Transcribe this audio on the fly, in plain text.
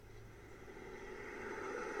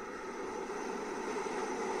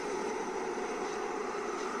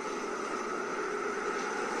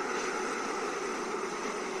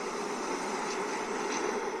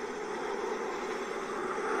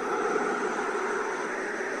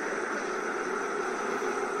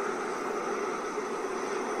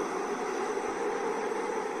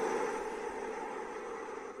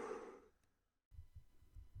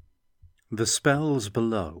The Spells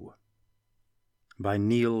Below by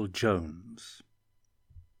Neil Jones.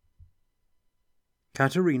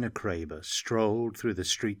 Katharina Kraber strolled through the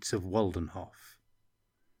streets of Waldenhof.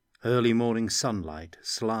 Early morning sunlight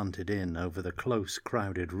slanted in over the close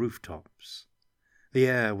crowded rooftops. The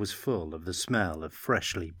air was full of the smell of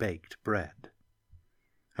freshly baked bread.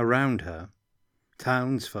 Around her,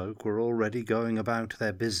 townsfolk were already going about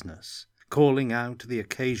their business, calling out the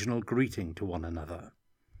occasional greeting to one another.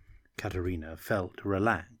 Katharina felt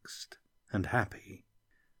relaxed and happy.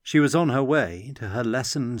 She was on her way to her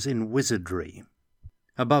lessons in wizardry.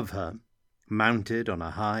 Above her, mounted on a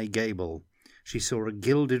high gable, she saw a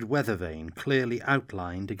gilded weather vane clearly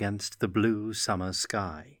outlined against the blue summer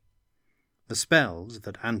sky. The spells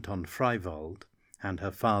that Anton Freiwald and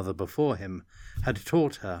her father before him had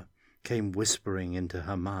taught her came whispering into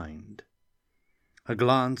her mind. A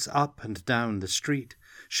glance up and down the street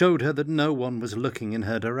showed her that no one was looking in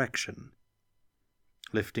her direction.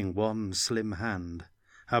 Lifting one slim hand,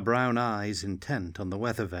 her brown eyes intent on the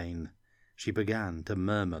weather vane, she began to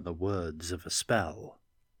murmur the words of a spell.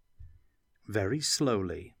 Very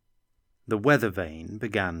slowly, the weather vane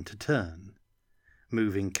began to turn,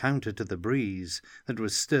 moving counter to the breeze that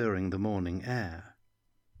was stirring the morning air.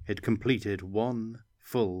 It completed one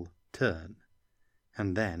full turn,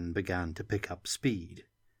 and then began to pick up speed,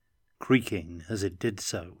 creaking as it did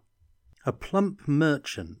so. A plump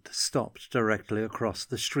merchant stopped directly across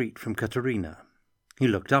the street from Katharina. He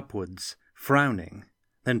looked upwards, frowning,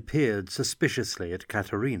 then peered suspiciously at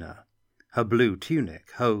Katharina. Her blue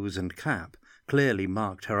tunic, hose and cap clearly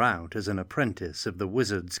marked her out as an apprentice of the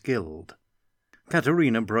Wizards' Guild.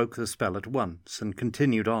 Katharina broke the spell at once and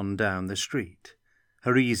continued on down the street,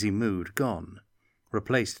 her easy mood gone,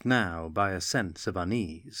 replaced now by a sense of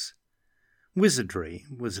unease. Wizardry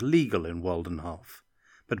was legal in Waldenhof,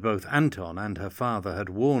 but both Anton and her father had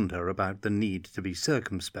warned her about the need to be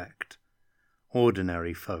circumspect.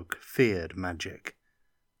 Ordinary folk feared magic,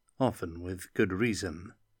 often with good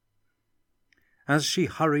reason. As she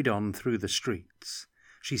hurried on through the streets,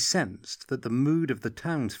 she sensed that the mood of the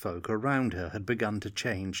townsfolk around her had begun to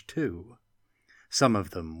change too. Some of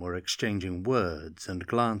them were exchanging words and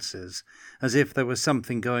glances, as if there was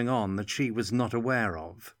something going on that she was not aware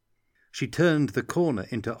of. She turned the corner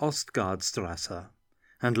into Ostgardstrasse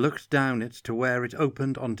and looked down it to where it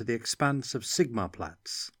opened onto the expanse of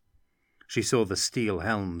Sigmarplatz. She saw the steel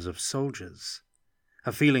helms of soldiers.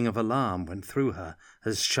 A feeling of alarm went through her,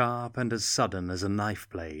 as sharp and as sudden as a knife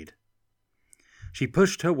blade. She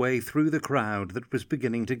pushed her way through the crowd that was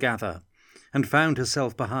beginning to gather, and found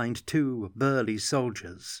herself behind two burly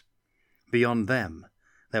soldiers. Beyond them,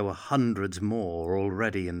 there were hundreds more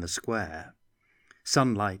already in the square.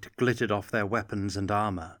 Sunlight glittered off their weapons and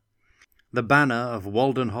armour. The banner of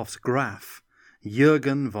Waldenhof's Graf,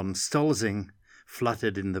 Jürgen von Stolzing,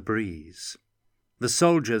 fluttered in the breeze. The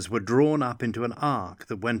soldiers were drawn up into an arc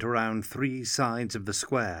that went around three sides of the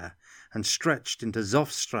square and stretched into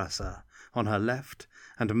Zoffstrasse on her left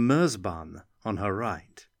and Merzbahn on her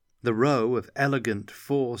right. The row of elegant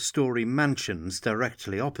four-story mansions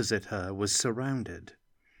directly opposite her was surrounded,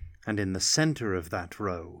 and in the centre of that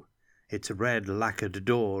row, its red lacquered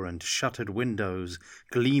door and shuttered windows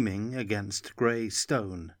gleaming against grey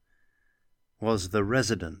stone, was the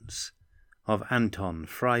residence of Anton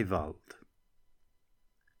Freiwald.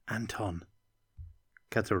 Anton,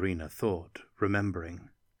 Katharina thought,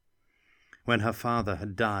 remembering. When her father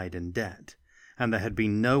had died in debt, and there had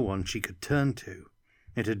been no one she could turn to,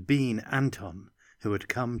 it had been Anton who had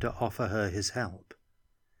come to offer her his help.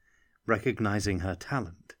 Recognizing her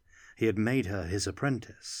talent, he had made her his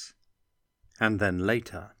apprentice. And then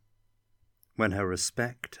later, when her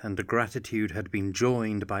respect and gratitude had been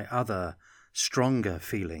joined by other, stronger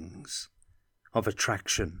feelings of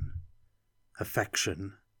attraction,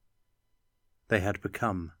 affection, they had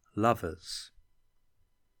become lovers.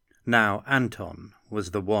 Now Anton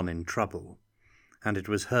was the one in trouble, and it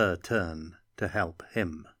was her turn to help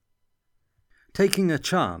him. Taking a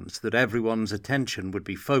chance that everyone's attention would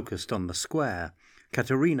be focused on the square,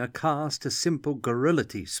 Katharina cast a simple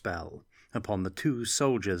garrulity spell upon the two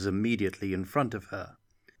soldiers immediately in front of her.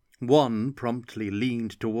 One promptly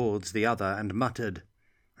leaned towards the other and muttered,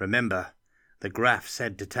 "Remember, the Graf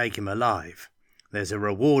said to take him alive. There's a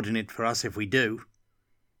reward in it for us if we do."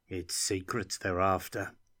 "It's secrets they're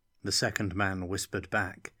after," the second man whispered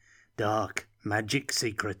back. "Dark, magic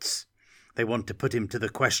secrets. They want to put him to the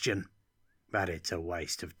question. But it's a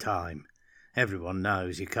waste of time. Everyone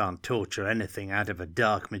knows you can't torture anything out of a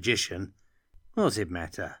dark magician. What's it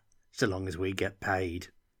matter, so long as we get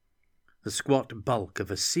paid?" The squat bulk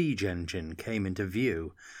of a siege engine came into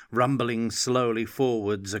view, rumbling slowly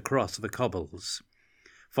forwards across the cobbles.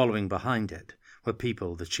 Following behind it were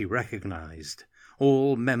people that she recognized,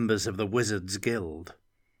 all members of the Wizards' Guild.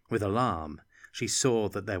 With alarm, she saw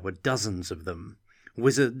that there were dozens of them,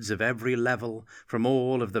 wizards of every level from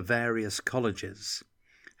all of the various colleges.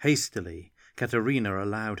 Hastily, Katerina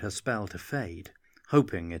allowed her spell to fade,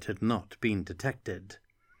 hoping it had not been detected.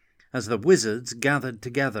 As the wizards gathered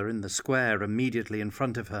together in the square immediately in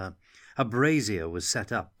front of her, a brazier was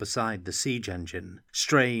set up beside the siege engine.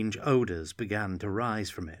 Strange odours began to rise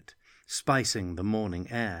from it, spicing the morning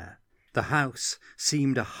air. The house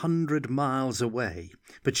seemed 100 miles away,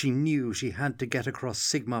 but she knew she had to get across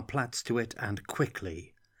Sigmarplatz to it, and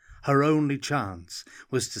quickly. Her only chance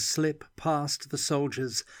was to slip past the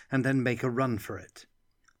soldiers and then make a run for it.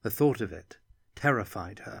 The thought of it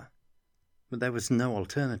terrified her. But there was no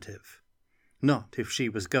alternative. Not if she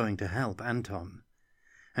was going to help Anton.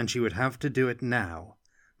 And she would have to do it now,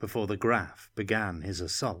 before the Graf began his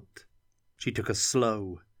assault. She took a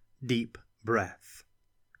slow, deep breath,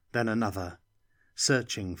 then another,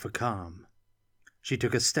 searching for calm. She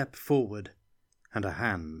took a step forward, and a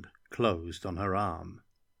hand closed on her arm.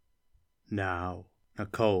 "Now," a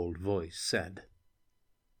cold voice said.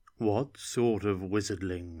 "What sort of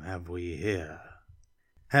wizardling have we here?"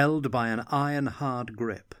 Held by an iron-hard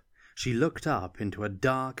grip, she looked up into a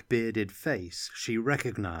dark-bearded face she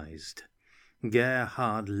recognized.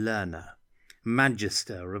 Gerhard Lerner,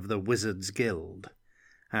 Magister of the Wizards' Guild,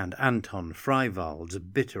 and Anton Freiwald's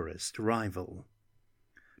bitterest rival.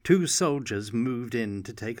 2 soldiers moved in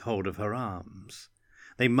to take hold of her arms.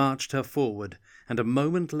 They marched her forward, and a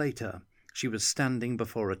moment later she was standing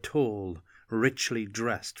before a tall, richly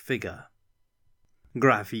dressed figure.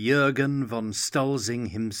 Graf Jürgen von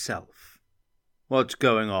Stolzing himself. "What's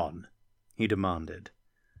going on?" he demanded,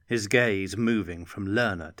 his gaze moving from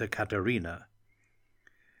Lerner to Katerina.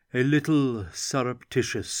 "A little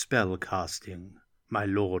surreptitious spell casting, my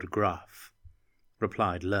Lord Graf,"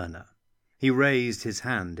 replied Lerner. He raised his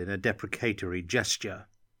hand in a deprecatory gesture.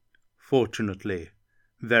 "Fortunately,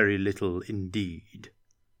 very little indeed."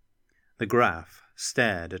 The Graf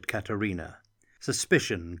stared at Katerina,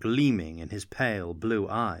 suspicion gleaming in his pale blue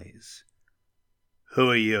eyes. "Who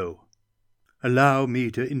are you?" "Allow me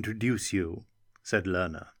to introduce you," said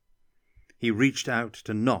Lerner. He reached out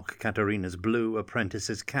to knock Katerina's blue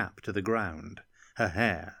apprentice's cap to the ground. Her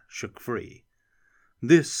hair shook free.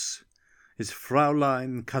 "This is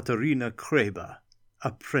Fraulein Katerina Kraber,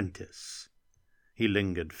 apprentice." He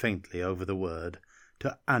lingered faintly over the word,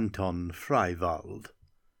 "to Anton Freiwald."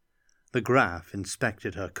 The Graf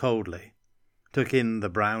inspected her coldly, took in the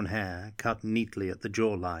brown hair cut neatly at the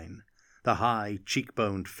jawline, the high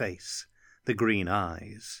cheekboned face, the green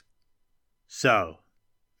eyes. "So,"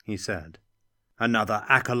 he said, "another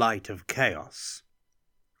acolyte of chaos."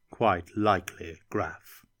 "Quite likely,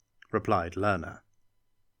 Graf," replied Lerner.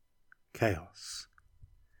 Chaos.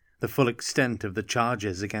 The full extent of the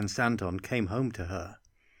charges against Anton came home to her.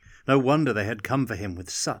 No wonder they had come for him with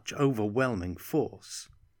such overwhelming force.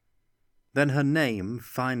 Then her name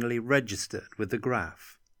finally registered with the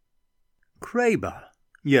Graf. "Kraber?"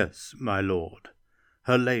 "Yes, my lord.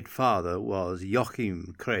 Her late father was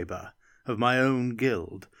Joachim Kraber, of my own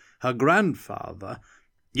guild. Her grandfather—"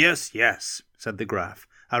 Yes, said the Graf.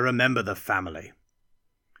 "I remember the family."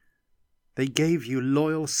 "They gave you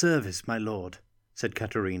loyal service, my lord," said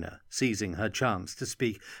Katerina, seizing her chance to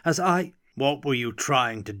speak, "as I—" "What were you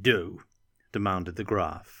trying to do?" demanded the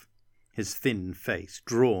Graf, his thin face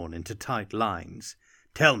drawn into tight lines.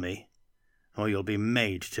 "Tell me, or you'll be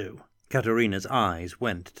made to." Katerina's eyes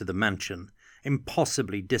went to the mansion,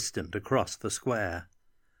 impossibly distant across the square.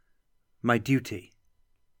 "My duty.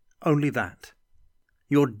 Only that."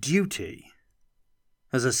 "Your duty?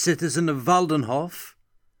 As a citizen of Waldenhof?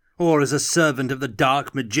 Or as a servant of the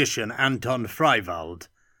dark magician Anton Freiwald?"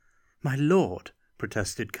 "My lord,"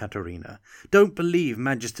 protested Katerina, "don't believe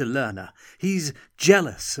Magister Lerner. He's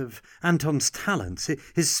jealous of Anton's talents,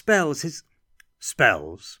 his spells, his—"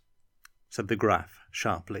 "Spells?" said the Graf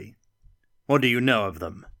sharply. "What do you know of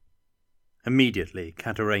them?" Immediately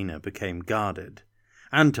Katerina became guarded.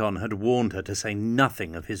 Anton had warned her to say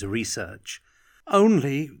nothing of his research.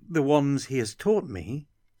 "Only the ones he has taught me,"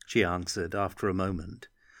 she answered after a moment.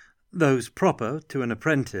 "Those proper to an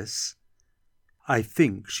apprentice." "I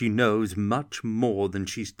think she knows much more than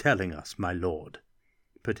she's telling us, my lord,"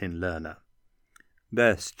 put in Lerner.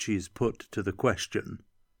 "Best she's put to the question."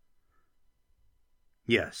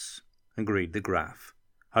 "Yes," agreed the Graf,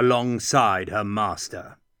 "alongside her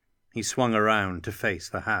master." He swung around to face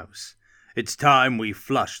the house. "It's time we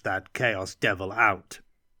flushed that chaos devil out."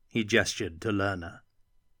 He gestured to Lerna.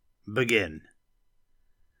 "Begin."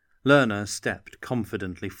 Lerna stepped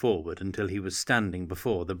confidently forward until he was standing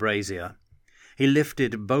before the brazier. He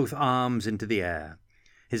lifted both arms into the air.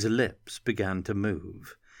 His lips began to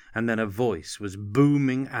move, and then a voice was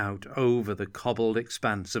booming out over the cobbled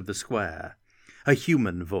expanse of the square. A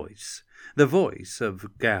human voice, the voice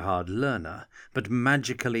of Gerhard Lerner, but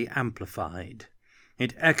magically amplified.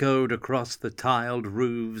 It echoed across the tiled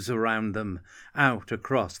roofs around them, out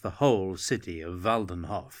across the whole city of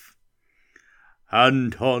Waldenhof.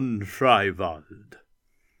 "Anton Freiwald,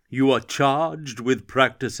 you are charged with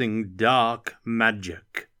practicing dark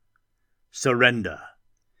magic. Surrender,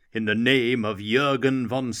 in the name of Jürgen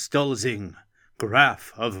von Stolzing,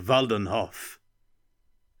 Graf of Waldenhof."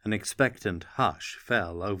 An expectant hush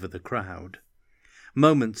fell over the crowd.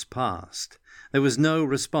 Moments passed. There was no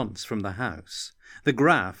response from the house. The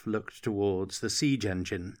Graf looked towards the siege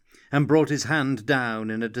engine and brought his hand down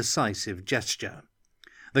in a decisive gesture.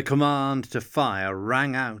 The command to fire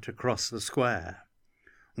rang out across the square.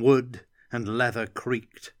 Wood and leather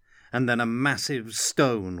creaked, and then a massive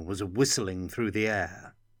stone was whistling through the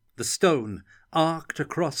air. The stone arced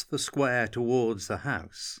across the square towards the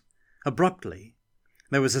house. Abruptly,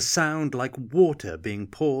 there was a sound like water being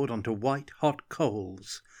poured onto white-hot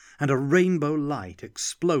coals, and a rainbow light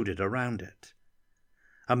exploded around it.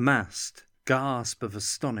 A massed gasp of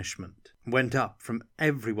astonishment went up from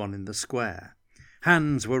everyone in the square.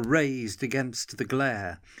 Hands were raised against the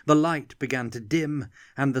glare, the light began to dim,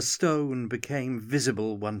 and the stone became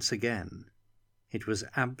visible once again. It was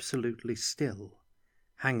absolutely still,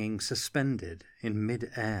 hanging suspended in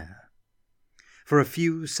mid-air. For a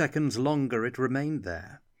few seconds longer it remained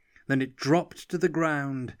there. Then it dropped to the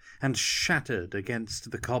ground and shattered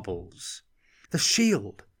against the cobbles. The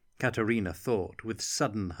shield, Katerina thought with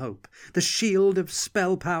sudden hope. The shield of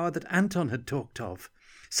spell power that Anton had talked of.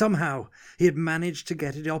 Somehow he had managed to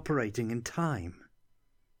get it operating in time.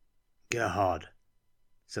 "Gerhard,"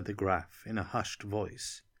 said the Graf in a hushed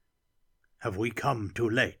voice, "have we come too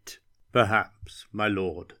late?" "Perhaps, my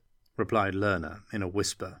lord," replied Lerner in a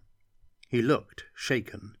whisper. He looked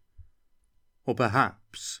shaken. "Or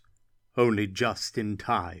perhaps only just in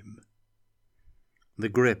time." The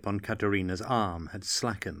grip on Katerina's arm had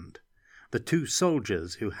slackened. The two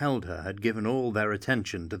soldiers who held her had given all their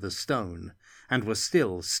attention to the stone, and were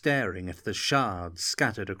still staring at the shards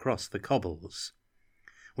scattered across the cobbles.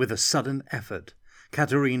 With a sudden effort,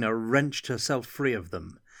 Katerina wrenched herself free of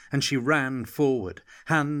them, and she ran forward.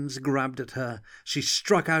 Hands grabbed at her. She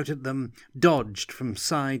struck out at them, dodged from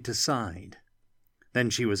side to side. Then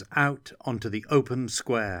she was out onto the open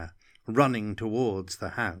square, running towards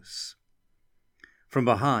the house. From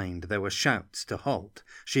behind there were shouts to halt.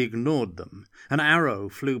 She ignored them. An arrow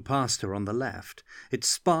flew past her on the left. It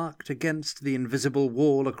sparked against the invisible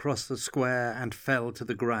wall across the square and fell to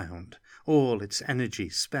the ground, all its energy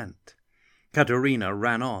spent. Katerina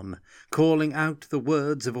ran on, calling out the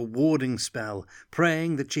words of a warding spell,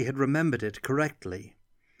 praying that she had remembered it correctly.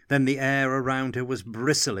 Then the air around her was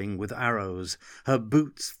bristling with arrows. Her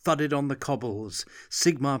boots thudded on the cobbles.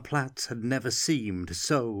 Sigmar Platz had never seemed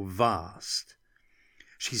so vast.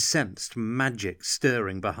 She sensed magic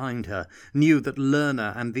stirring behind her, knew that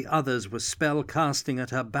Lerna and the others were spell-casting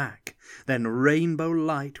at her back. Then rainbow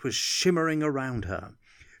light was shimmering around her.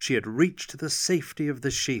 She had reached the safety of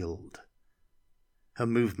the shield. Her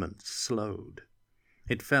movements slowed.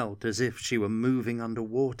 It felt as if she were moving under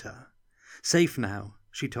water. Safe now,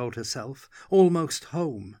 she told herself, almost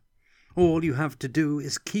home. All you have to do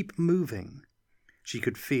is keep moving. She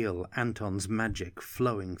could feel Anton's magic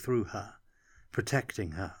flowing through her,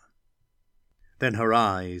 protecting her. Then her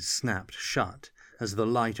eyes snapped shut as the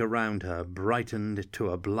light around her brightened to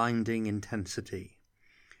a blinding intensity.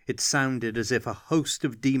 It sounded as if a host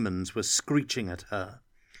of demons were screeching at her.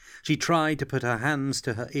 She tried to put her hands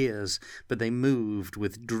to her ears, but they moved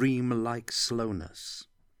with dream-like slowness.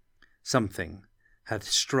 Something had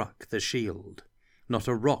struck the shield. Not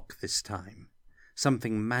a rock this time.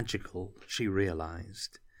 Something magical, she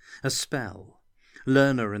realized. A spell.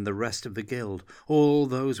 Lerner and the rest of the guild, all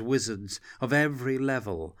those wizards of every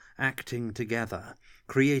level, acting together,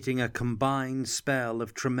 creating a combined spell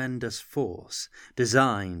of tremendous force,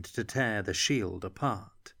 designed to tear the shield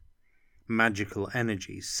apart. Magical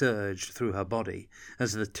energy surged through her body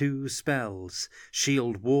as the two spells,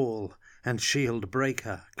 Shield Wall and Shield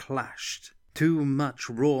Breaker, clashed. Too much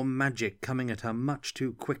raw magic coming at her much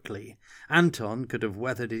too quickly. Anton could have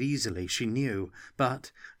weathered it easily, she knew,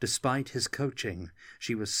 but, despite his coaching,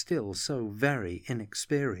 she was still so very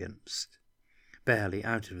inexperienced, barely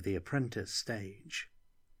out of the apprentice stage.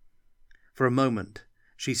 For a moment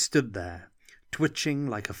she stood there, twitching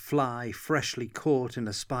like a fly freshly caught in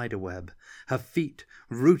a spiderweb, her feet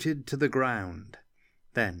rooted to the ground.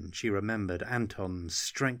 Then she remembered Anton's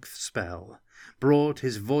strength spell, brought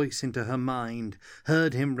his voice into her mind,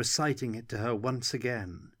 heard him reciting it to her once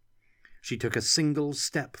again. She took a single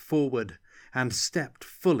step forward and stepped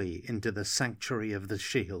fully into the sanctuary of the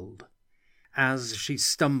shield. As she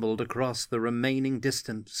stumbled across the remaining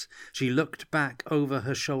distance, she looked back over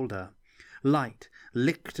her shoulder. Light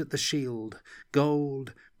licked at the shield,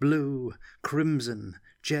 gold, blue, crimson,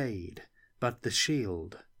 jade, but the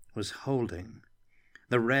shield was holding.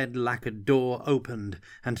 The red lacquered door opened,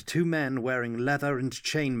 and 2 men wearing leather and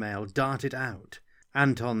chainmail darted out,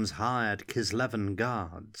 Anton's hired Kislevan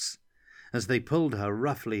guards. As they pulled her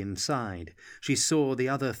roughly inside, she saw the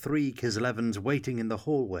other 3 Kislevans waiting in the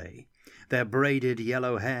hallway, their braided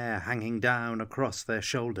yellow hair hanging down across their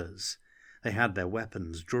shoulders. They had their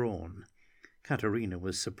weapons drawn. Katerina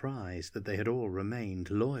was surprised that they had all remained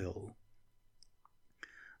loyal.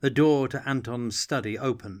 The door to Anton's study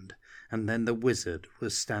opened, and then the wizard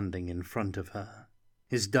was standing in front of her.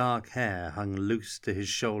 His dark hair hung loose to his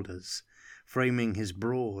shoulders, framing his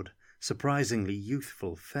broad, surprisingly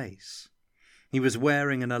youthful face. He was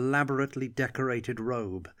wearing an elaborately decorated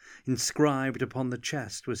robe. Inscribed upon the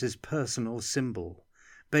chest was his personal symbol,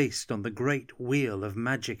 based on the great wheel of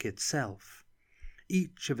magic itself.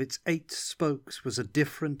 Each of its 8 spokes was a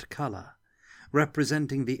different colour,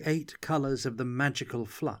 representing the 8 colours of the magical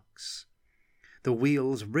flux. The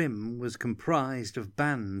wheel's rim was comprised of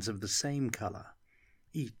bands of the same colour,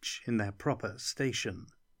 each in their proper station.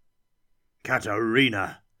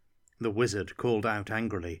 "Katerina!" the wizard called out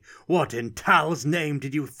angrily. "What in Tal's name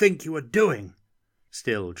did you think you were doing?"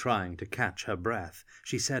 Still trying to catch her breath,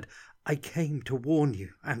 she said, "I came to warn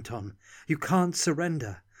you, Anton. You can't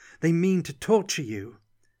surrender. They mean to torture you."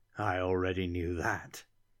 "I already knew that,"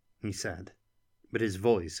 he said, but his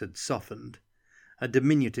voice had softened. A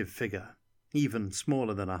diminutive figure, even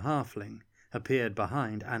smaller than a halfling, appeared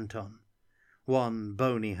behind Anton, one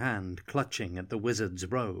bony hand clutching at the wizard's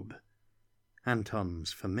robe.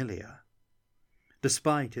 Anton's familiar.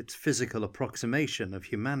 Despite its physical approximation of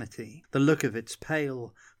humanity, the look of its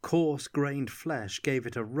pale, coarse-grained flesh gave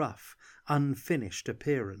it a rough, unfinished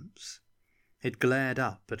appearance. It glared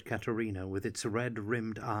up at Katerina with its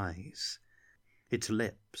red-rimmed eyes, its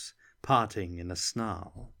lips parting in a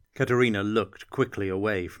snarl. Katerina looked quickly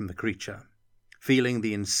away from the creature, feeling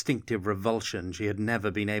the instinctive revulsion she had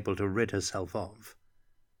never been able to rid herself of.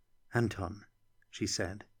 "Anton," she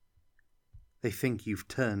said, "they think you've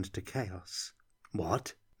turned to chaos."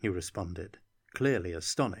 "What?" he responded, clearly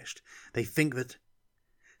astonished. "They think that...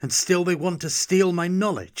 and still they want to steal my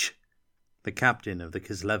knowledge!" The captain of the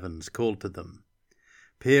Kislevans called to them.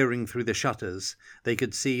 Peering through the shutters, they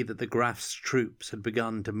could see that the Graf's troops had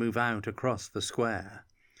begun to move out across the square,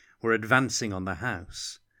 were advancing on the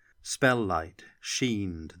house. Spell-light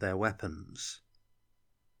sheened their weapons.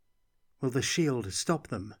 "Will the shield stop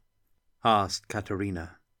them?" asked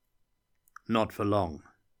Katerina. "Not for long.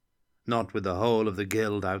 Not with the whole of the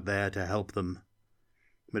guild out there to help them.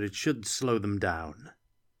 But it should slow them down."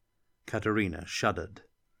 Katerina shuddered,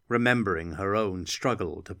 remembering her own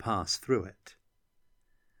struggle to pass through it.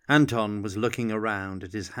 Anton was looking around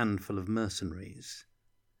at his handful of mercenaries.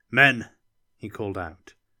 "Men," he called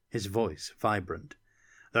out, his voice vibrant,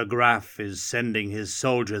 "the Graf is sending his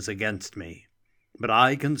soldiers against me, but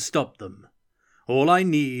I can stop them. All I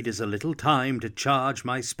need is a little time to charge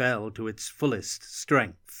my spell to its fullest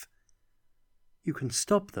strength." "You can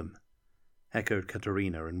stop them?" echoed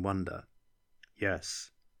Katerina in wonder.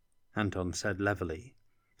 "Yes," Anton said levelly,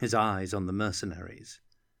 his eyes on the mercenaries.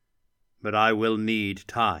 "But I will need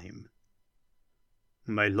time."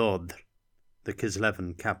 "My lord," the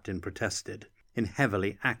Kislevan captain protested, in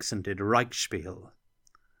heavily accented Reichsspiel,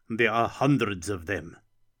 "there are hundreds of them.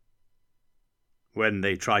 When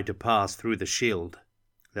they try to pass through the shield,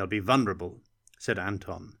 they'll be vulnerable," said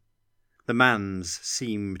Anton. The man's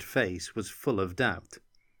seamed face was full of doubt.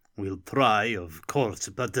 "We'll try, of course,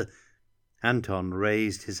 but..." Anton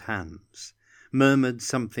raised his hands, murmured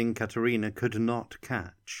something Katerina could not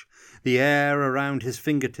catch. The air around his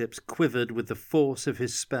fingertips quivered with the force of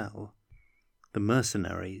his spell. The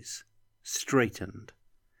mercenaries straightened,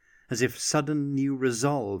 as if sudden new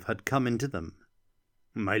resolve had come into them.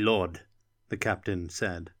 "My lord," the captain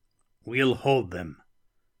said, "we'll hold them."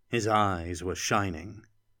 His eyes were shining.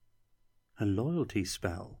 A loyalty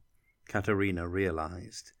spell, Katerina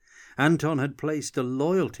realized. Anton had placed a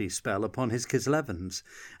loyalty spell upon his Kislevans,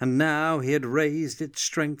 and now he had raised its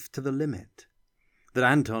strength to the limit. That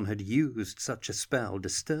Anton had used such a spell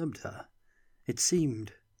disturbed her. It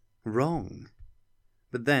seemed wrong.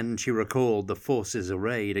 But then she recalled the forces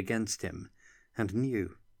arrayed against him, and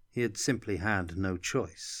knew he had simply had no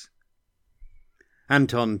choice.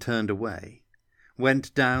 Anton turned away,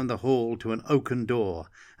 went down the hall to an oaken door,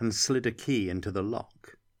 and slid a key into the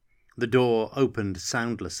lock. The door opened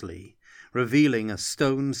soundlessly, revealing a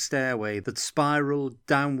stone stairway that spiraled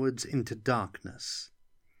downwards into darkness.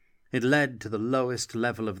 It led to the lowest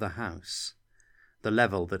level of the house, the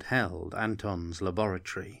level that held Anton's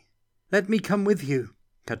laboratory. "Let me come with you,"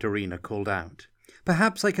 Katerina called out.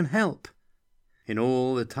 "Perhaps I can help." In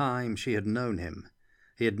all the time she had known him,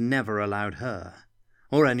 he had never allowed her,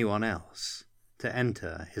 or anyone else, to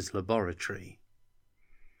enter his laboratory.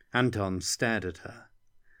 Anton stared at her,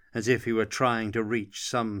 as if he were trying to reach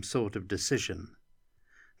some sort of decision.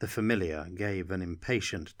 The familiar gave an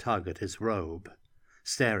impatient tug at his robe,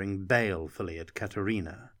 staring balefully at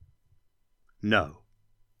Katerina. "No,"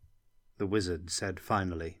 the wizard said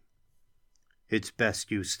finally. "It's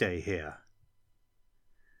best you stay here."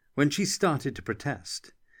 When she started to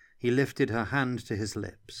protest, he lifted her hand to his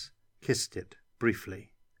lips, kissed it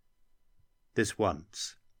briefly. "This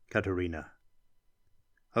once, Katerina.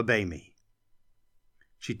 Obey me."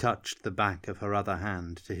 She touched the back of her other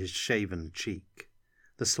hand to his shaven cheek.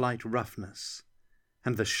 The slight roughness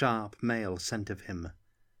and the sharp male scent of him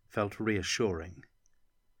felt reassuring.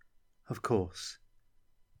 "Of course.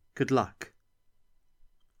 Good luck."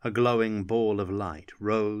 A glowing ball of light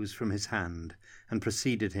rose from his hand and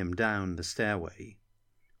preceded him down the stairway.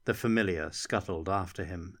 The familiar scuttled after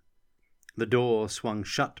him. The door swung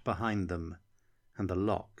shut behind them, and the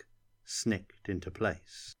lock snicked into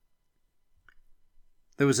place.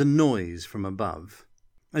 There was a noise from above,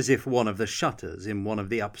 as if one of the shutters in one of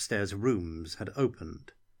the upstairs rooms had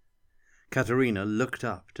opened. Katerina looked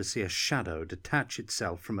up to see a shadow detach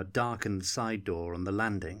itself from a darkened side door on the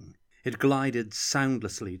landing. It glided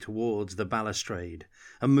soundlessly towards the balustrade,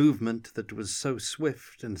 a movement that was so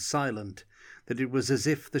swift and silent that it was as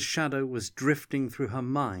if the shadow was drifting through her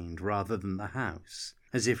mind rather than the house,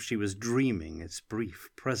 as if she was dreaming its brief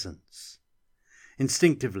presence.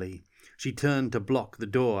 Instinctively, she turned to block the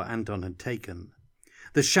door Anton had taken.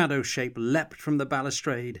 The shadow shape leapt from the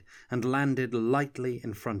balustrade and landed lightly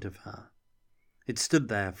in front of her. It stood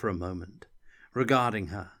there for a moment, regarding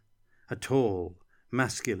her, a tall,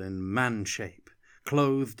 masculine man-shape,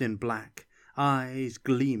 clothed in black, eyes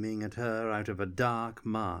gleaming at her out of a dark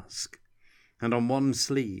mask, and on one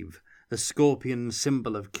sleeve the scorpion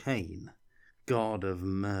symbol of Cain, god of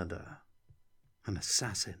murder. An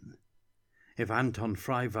assassin. If Anton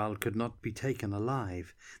Freiwald could not be taken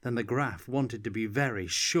alive, then the Graf wanted to be very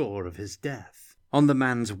sure of his death. On the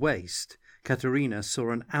man's waist, Katerina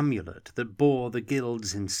saw an amulet that bore the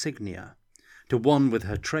guild's insignia. To one with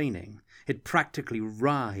her training, it practically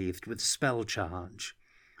writhed with spell charge.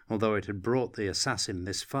 Although it had brought the assassin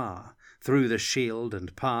this far, through the shield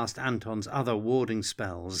and past Anton's other warding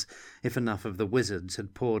spells, if enough of the wizards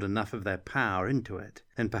had poured enough of their power into it,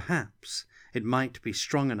 then perhaps it might be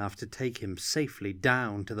strong enough to take him safely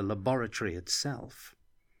down to the laboratory itself.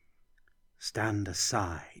 "Stand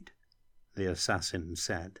aside," the assassin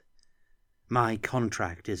said. "My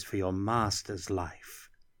contract is for your master's life,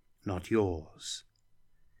 not yours."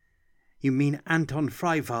 "You mean Anton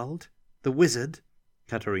Freiwald, the wizard?"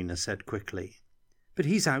 Katerina said quickly. "But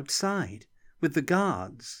he's outside, with the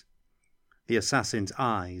guards." The assassin's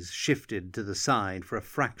eyes shifted to the side for a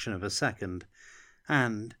fraction of a second,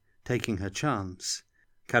 and, taking her chance,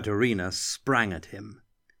 Katerina sprang at him,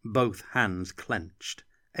 both hands clenched,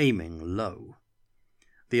 aiming low.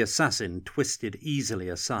 The assassin twisted easily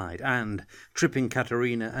aside and, tripping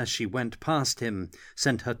Katerina as she went past him,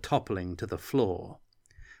 sent her toppling to the floor.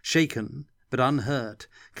 Shaken but unhurt,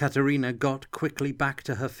 Katerina got quickly back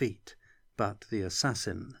to her feet, but the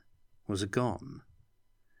assassin was gone,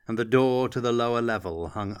 and the door to the lower level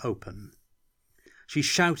hung open. She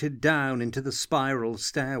shouted down into the spiral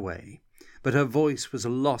stairway, but her voice was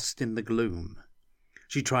lost in the gloom.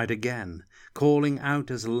 She tried again, calling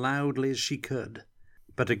out as loudly as she could,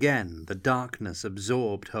 but again the darkness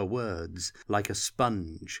absorbed her words like a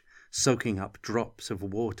sponge, soaking up drops of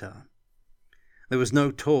water. There was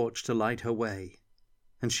no torch to light her way,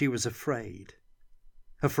 and she was afraid.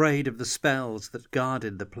 Afraid of the spells that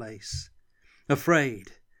guarded the place.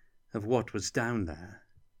 Afraid of what was down there.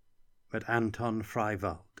 But Anton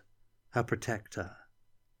Freiwald, her protector,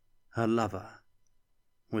 her lover,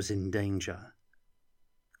 was in danger.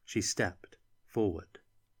 She stepped forward.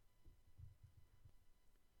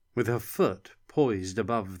 With her foot poised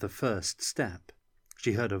above the first step,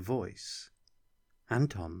 she heard a voice.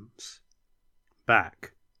 Anton's.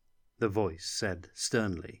 "Back," the voice said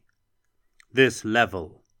sternly. "This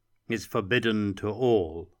level is forbidden to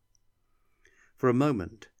all." For a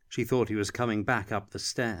moment she thought he was coming back up the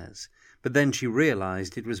stairs, but then she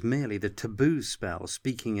realized it was merely the taboo spell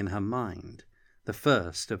speaking in her mind, the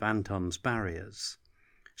first of Anton's barriers.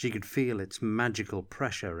 She could feel its magical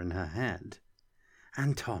pressure in her head.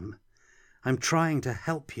 "Anton, I'm trying to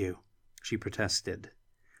help you," she protested.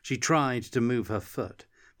 She tried to move her foot,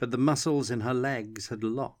 but the muscles in her legs had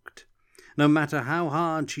locked. No matter how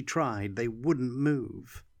hard she tried, they wouldn't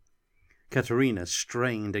move. Katerina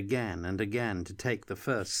strained again and again to take the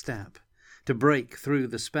first step, to break through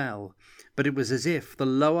the spell, but it was as if the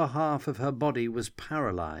lower half of her body was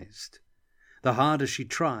paralyzed. The harder she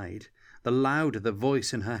tried, the louder the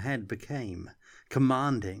voice in her head became,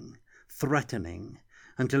 commanding, threatening,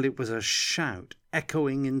 until it was a shout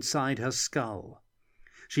echoing inside her skull.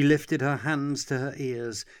 She lifted her hands to her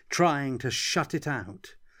ears, trying to shut it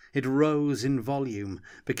out. It rose in volume,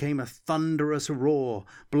 became a thunderous roar,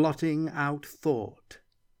 blotting out thought.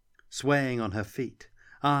 Swaying on her feet,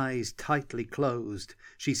 eyes tightly closed,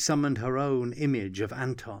 she summoned her own image of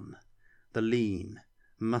Anton, the lean,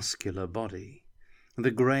 muscular body,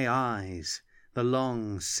 the grey eyes, the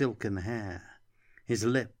long silken hair. His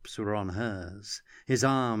lips were on hers, his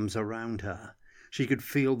arms around her. She could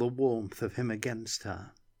feel the warmth of him against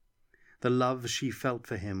her. The love she felt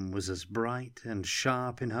for him was as bright and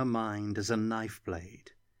sharp in her mind as a knife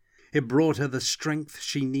blade. It brought her the strength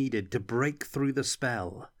she needed to break through the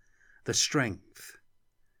spell, the strength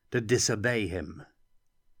to disobey him.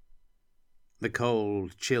 The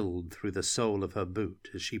cold chilled through the sole of her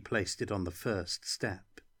boot as she placed it on the first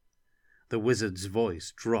step. The wizard's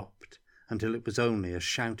voice dropped until it was only a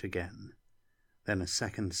shout again, then a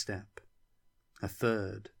second step, a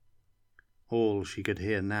third. All she could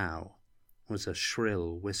hear now was a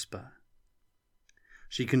shrill whisper.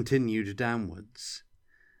 She continued downwards.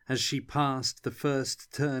 As she passed the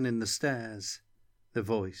first turn in the stairs, the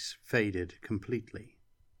voice faded completely.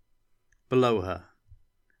 Below her,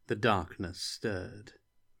 the darkness stirred.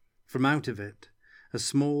 From out of it, a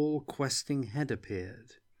small questing head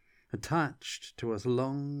appeared, attached to a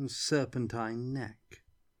long serpentine neck.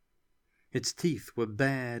 Its teeth were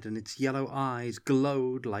bared and its yellow eyes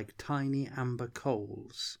glowed like tiny amber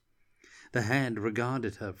coals. The head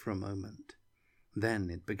regarded her for a moment. Then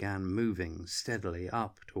it began moving steadily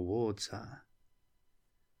up towards her.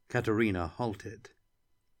 Katerina halted,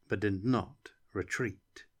 but did not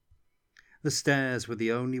retreat. The stairs were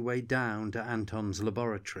the only way down to Anton's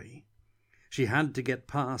laboratory. She had to get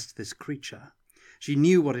past this creature. She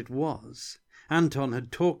knew what it was. Anton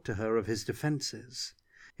had talked to her of his defenses.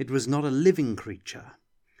 It was not a living creature,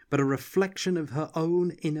 but a reflection of her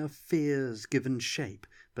own inner fears given shape,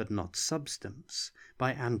 but not substance,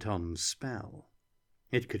 by Anton's spell.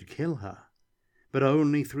 It could kill her, but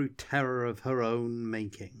only through terror of her own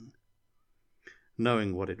making.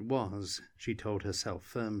 Knowing what it was, she told herself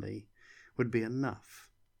firmly, would be enough.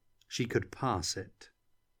 She could pass it.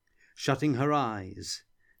 Shutting her eyes,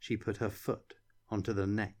 she put her foot onto the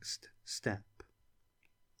next step.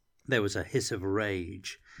 There was a hiss of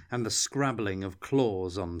rage and the scrabbling of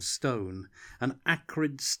claws on stone. An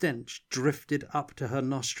acrid stench drifted up to her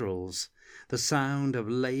nostrils. The sound of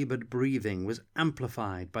laboured breathing was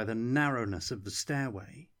amplified by the narrowness of the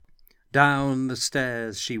stairway. Down the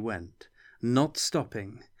stairs she went, not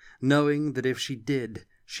stopping, knowing that if she did,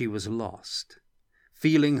 she was lost.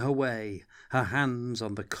 Feeling her way, her hands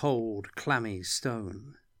on the cold, clammy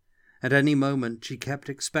stone. At any moment she kept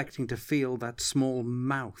expecting to feel that small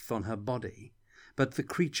mouth on her body, but the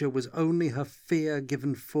creature was only her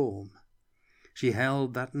fear-given form. She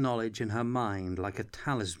held that knowledge in her mind like a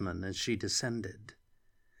talisman as she descended.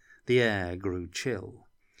 The air grew chill.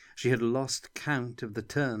 She had lost count of the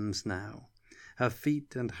turns now. Her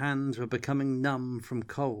feet and hands were becoming numb from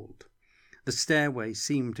cold. The stairway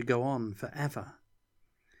seemed to go on forever.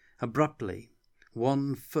 Abruptly,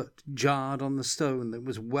 one foot jarred on the stone that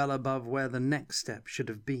was well above where the next step should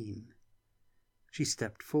have been. She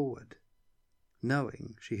stepped forward,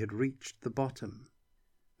 knowing she had reached the bottom.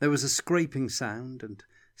 There was a scraping sound, and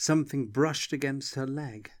something brushed against her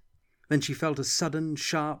leg. Then she felt a sudden,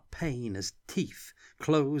 sharp pain as teeth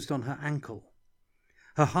closed on her ankle.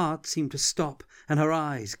 Her heart seemed to stop, and her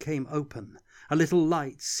eyes came open. A little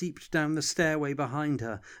light seeped down the stairway behind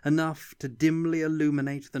her, enough to dimly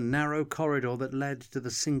illuminate the narrow corridor that led to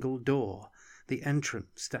the single door, the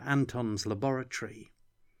entrance to Anton's laboratory.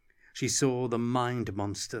 She saw the mind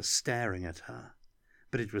monster staring at her,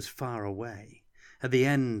 but it was far away, at the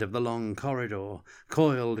end of the long corridor,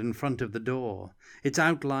 coiled in front of the door. Its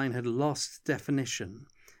outline had lost definition,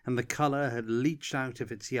 and the colour had leached out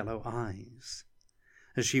of its yellow eyes.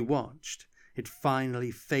 As she watched, it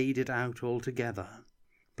finally faded out altogether,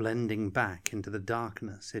 blending back into the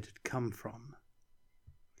darkness it had come from.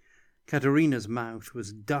 Katerina's mouth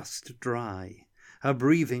was dust dry. Her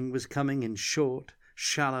breathing was coming in short,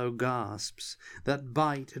 shallow gasps. That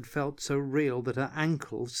bite had felt so real that her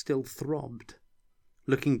ankle still throbbed.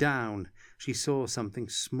 Looking down, she saw something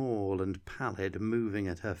small and pallid moving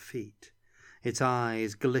at her feet. Its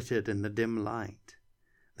eyes glittered in the dim light.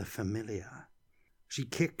 The familiar. She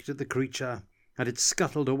kicked at the creature, and it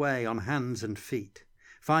scuttled away on hands and feet,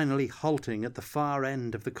 finally halting at the far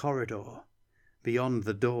end of the corridor, beyond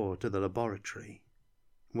the door to the laboratory,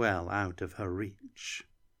 well out of her reach.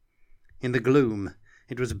 In the gloom,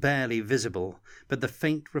 it was barely visible, but the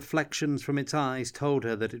faint reflections from its eyes told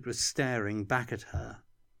her that it was staring back at her.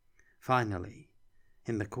 Finally,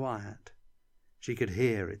 in the quiet, she could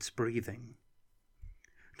hear its breathing.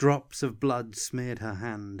 Drops of blood smeared her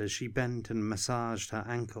hand as she bent and massaged her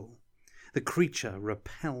ankle. The creature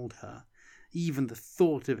repelled her. Even the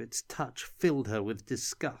thought of its touch filled her with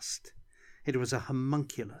disgust. It was a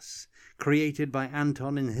homunculus, created by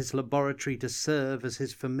Anton in his laboratory to serve as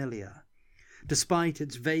his familiar. Despite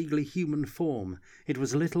its vaguely human form, it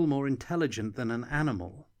was little more intelligent than an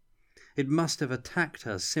animal. It must have attacked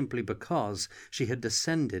her simply because she had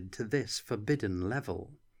descended to this forbidden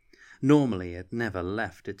level. Normally it never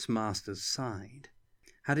left its master's side.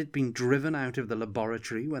 Had it been driven out of the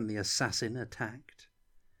laboratory when the assassin attacked?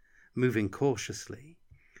 Moving cautiously,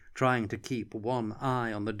 trying to keep one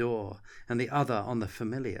eye on the door and the other on the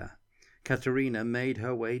familiar, Katerina made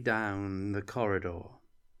her way down the corridor.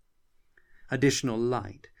 Additional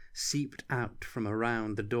light seeped out from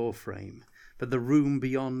around the doorframe, but the room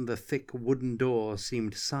beyond the thick wooden door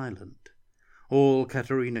seemed silent. All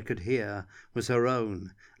Katerina could hear was her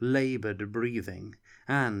own laboured breathing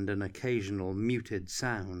and an occasional muted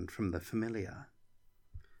sound from the familiar.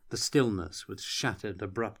 The stillness was shattered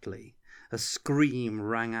abruptly. A scream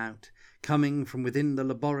rang out, coming from within the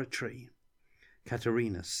laboratory.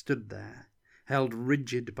 Katerina stood there, held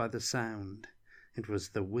rigid by the sound. It was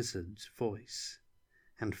the wizard's voice,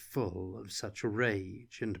 and full of such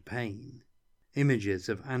rage and pain. Images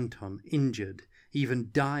of Anton injured, even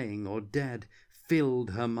dying or dead,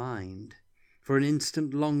 filled her mind. For an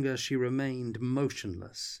instant longer she remained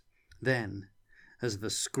motionless. Then, as the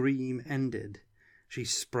scream ended, she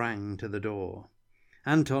sprang to the door.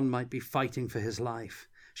 Anton might be fighting for his life.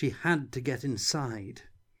 She had to get inside.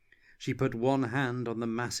 She put one hand on the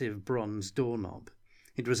massive bronze doorknob.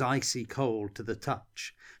 It was icy cold to the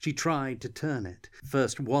touch. She tried to turn it,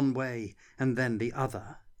 first one way and then the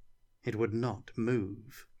other. It would not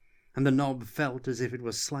move, and the knob felt as if it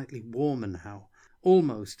was slightly warmer now,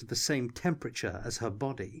 almost the same temperature as her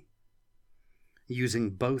body. Using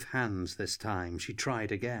both hands this time, she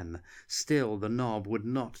tried again. Still the knob would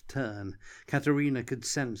not turn. Katerina could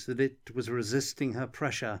sense that it was resisting her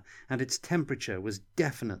pressure, and its temperature was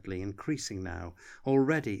definitely increasing now.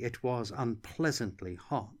 Already it was unpleasantly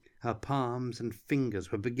hot. Her palms and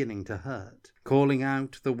fingers were beginning to hurt. Calling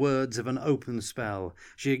out the words of an open spell,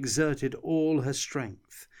 she exerted all her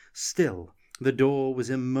strength. Still, the door was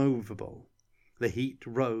immovable. The heat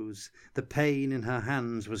rose. The pain in her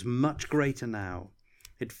hands was much greater now.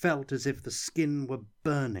 It felt as if the skin were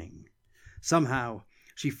burning. Somehow,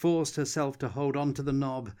 she forced herself to hold on to the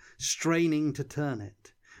knob, straining to turn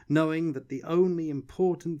it, knowing that the only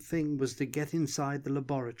important thing was to get inside the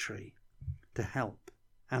laboratory, to help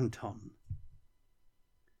Anton.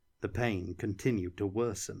 The pain continued to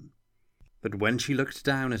worsen. But when she looked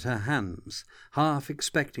down at her hands, half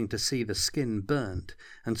expecting to see the skin burnt,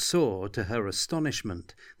 and saw, to her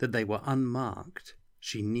astonishment, that they were unmarked,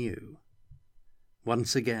 she knew.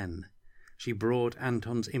 Once again, she brought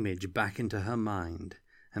Anton's image back into her mind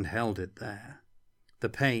and held it there. The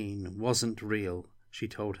pain wasn't real, she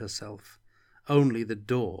told herself. Only the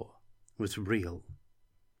door was real.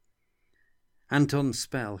 Anton's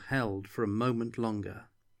spell held for a moment longer.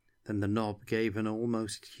 Then the knob gave an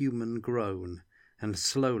almost human groan, and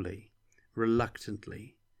slowly,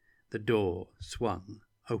 reluctantly, the door swung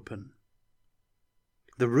open.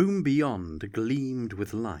 The room beyond gleamed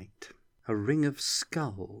with light. A ring of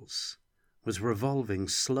skulls was revolving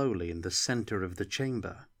slowly in the centre of the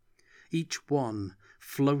chamber. Each one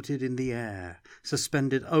floated in the air,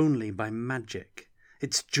 suspended only by magic,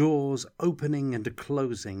 its jaws opening and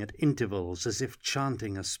closing at intervals as if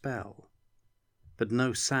chanting a spell. But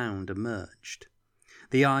no sound emerged.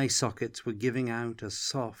 The eye sockets were giving out a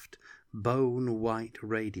soft, bone-white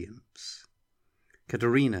radiance.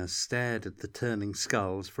 Katerina stared at the turning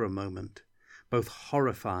skulls for a moment, both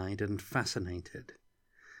horrified and fascinated.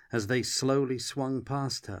 As they slowly swung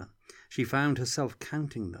past her, she found herself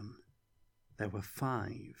counting them. There were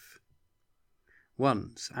 5.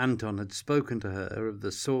 Once Anton had spoken to her of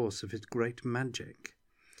the source of his great magic.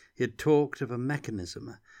 He had talked of a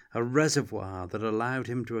mechanism, a reservoir that allowed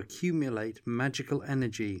him to accumulate magical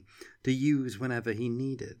energy to use whenever he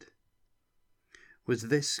needed. Was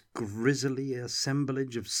this grisly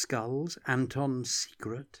assemblage of skulls Anton's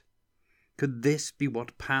secret? Could this be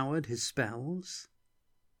what powered his spells?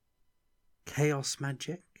 Chaos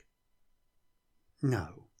magic?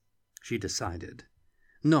 No, she decided.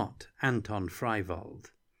 Not Anton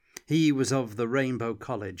Freiwald. He was of the Rainbow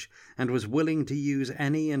College and was willing to use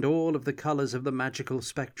any and all of the colours of the magical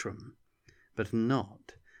spectrum, but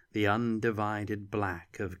not the undivided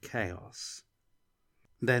black of chaos.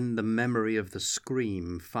 Then the memory of the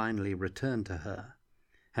scream finally returned to her,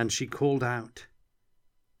 and she called out,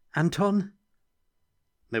 "Anton?"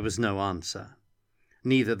 There was no answer.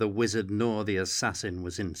 Neither the wizard nor the assassin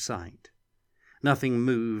was in sight. Nothing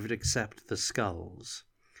moved except the skulls.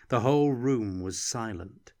 The whole room was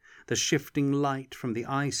silent. The shifting light from the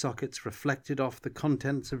eye sockets reflected off the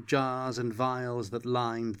contents of jars and vials that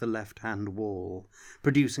lined the left-hand wall,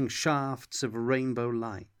 producing shafts of rainbow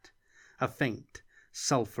light. A faint,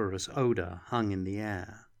 sulphurous odour hung in the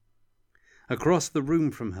air. Across the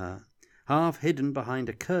room from her, half hidden behind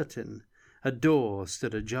a curtain, a door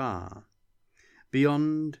stood ajar.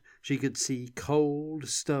 Beyond, she could see cold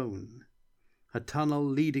stone, a tunnel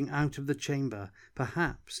leading out of the chamber,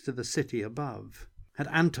 perhaps to the city above. Had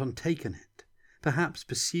Anton taken it, perhaps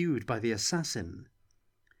pursued by the assassin?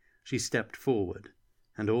 She stepped forward,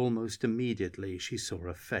 and almost immediately she saw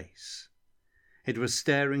a face. It was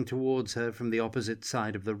staring towards her from the opposite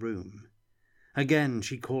side of the room. Again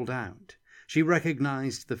she called out. She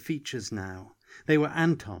recognized the features now. They were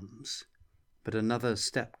Anton's. But another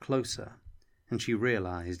step closer, and she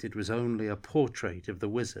realized it was only a portrait of the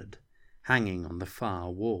wizard, hanging on the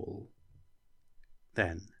far wall.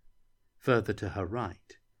 Then, further to her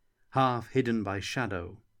right, half hidden by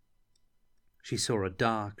shadow, she saw a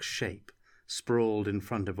dark shape sprawled in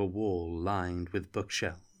front of a wall lined with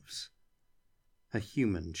bookshelves. A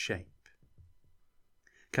human shape.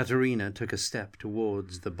 Katerina took a step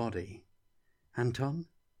towards the body. Anton?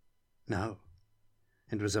 No.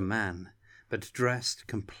 It was a man, but dressed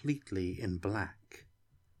completely in black.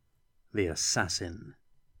 The assassin.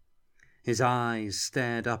 His eyes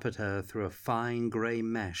stared up at her through a fine grey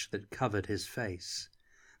mesh that covered his face.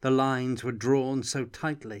 The lines were drawn so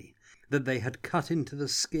tightly that they had cut into the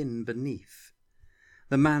skin beneath.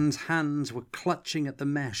 The man's hands were clutching at the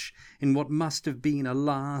mesh in what must have been a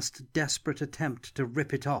last desperate attempt to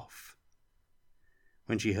rip it off.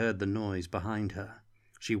 When she heard the noise behind her,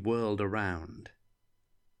 she whirled around.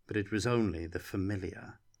 But it was only the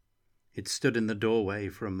familiar. It stood in the doorway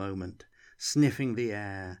for a moment, sniffing the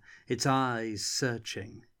air, its eyes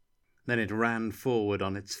searching. Then it ran forward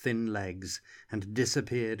on its thin legs and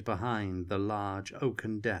disappeared behind the large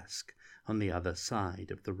oaken desk on the other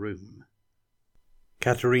side of the room.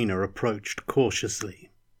 Katerina approached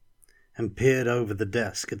cautiously and peered over the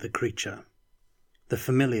desk at the creature. The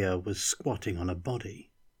familiar was squatting on a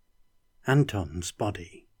body. Anton's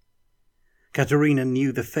body. Katerina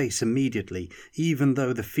knew the face immediately, even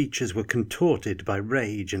though the features were contorted by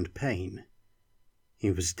rage and pain. He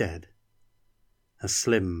was dead. A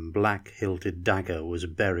slim, black-hilted dagger was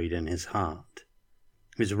buried in his heart.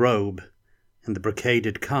 His robe, and the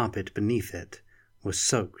brocaded carpet beneath it, were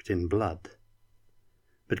soaked in blood.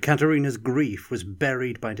 But Katerina's grief was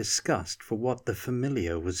buried by disgust for what the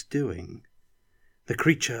familiar was doing. The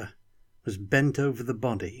creature was bent over the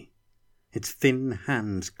body, its thin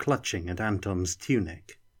hands clutching at Anton's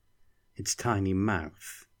tunic, its tiny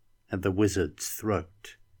mouth at the wizard's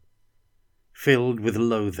throat. Filled with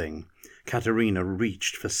loathing, Katerina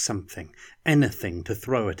reached for something, anything to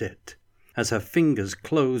throw at it. As her fingers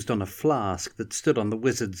closed on a flask that stood on the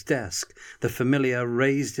wizard's desk, the familiar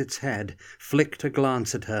raised its head, flicked a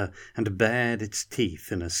glance at her, and bared its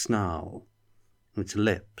teeth in a snarl. Its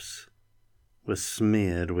lips were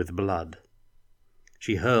smeared with blood.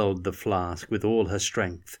 She hurled the flask with all her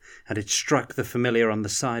strength, and it struck the familiar on the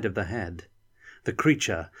side of the head. The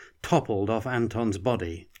creature toppled off Anton's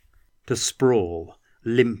body, to sprawl,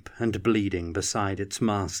 limp and bleeding beside its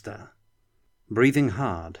master. Breathing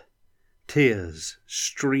hard, tears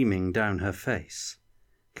streaming down her face,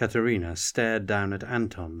 Katerina stared down at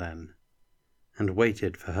Anton then, and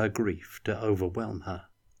waited for her grief to overwhelm her.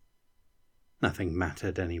 Nothing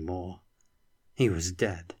mattered any more. He was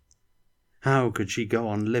dead. How could she go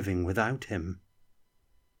on living without him?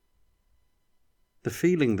 The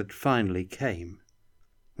feeling that finally came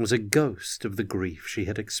was a ghost of the grief she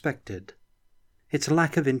had expected. Its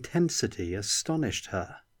lack of intensity astonished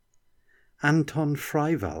her. Anton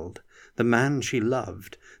Freiwald, the man she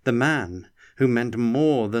loved, the man who meant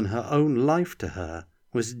more than her own life to her,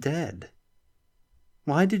 was dead.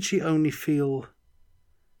 Why did she only feel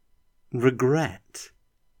regret?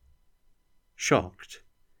 Shocked,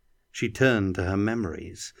 she turned to her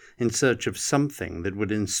memories in search of something that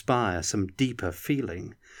would inspire some deeper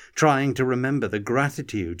feeling, trying to remember the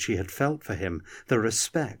gratitude she had felt for him, the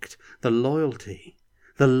respect, the loyalty,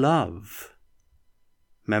 the love.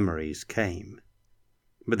 Memories came,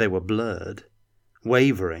 but they were blurred,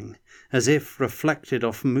 wavering, as if reflected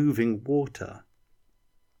off moving water.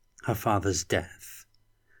 Her father's death,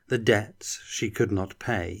 the debts she could not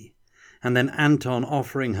pay, and then Anton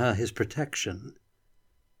offering her his protection.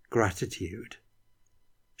 Gratitude.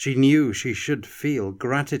 She knew she should feel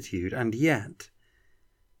gratitude, and yet,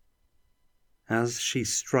 as she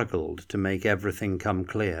struggled to make everything come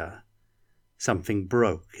clear, something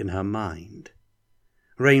broke in her mind.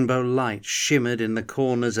 Rainbow light shimmered in the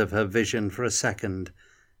corners of her vision for a second,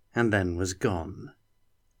 and then was gone.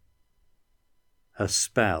 A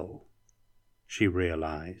spell, she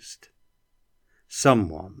realized.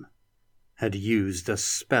 Someone had used a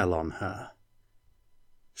spell on her.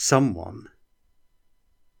 Someone.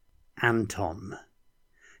 Anton.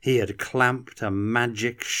 He had clamped a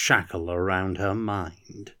magic shackle around her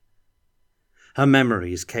mind. Her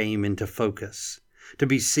memories came into focus, to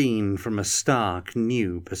be seen from a stark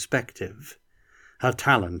new perspective. Her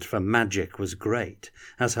talent for magic was great,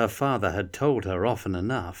 as her father had told her often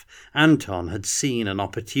enough. Anton had seen an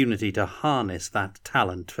opportunity to harness that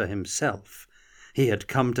talent for himself. He had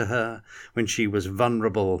come to her when she was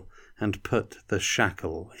vulnerable and put the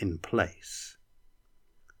shackle in place.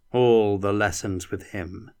 All the lessons with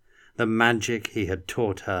him, the magic he had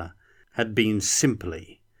taught her, had been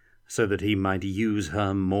simply so that he might use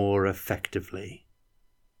her more effectively.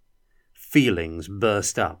 Feelings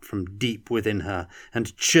burst up from deep within her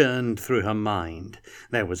and churned through her mind.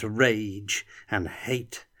 There was rage and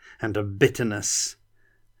hate and a bitterness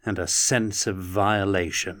and a sense of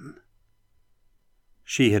violation.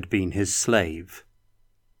 She had been his slave.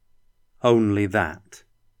 Only that.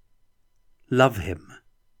 Love him.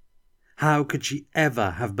 How could she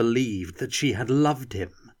ever have believed that she had loved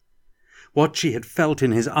him? What she had felt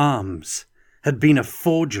in his arms had been a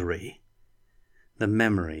forgery. The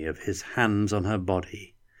memory of his hands on her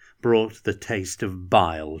body brought the taste of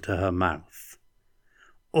bile to her mouth.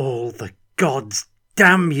 "All the gods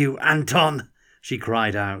damn you, Anton!" she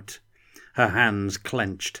cried out. Her hands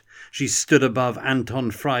clenched. She stood above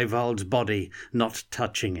Anton Freiwald's body, not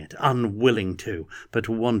touching it, unwilling to, but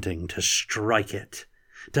wanting to strike it,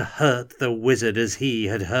 to hurt the wizard as he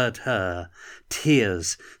had hurt her.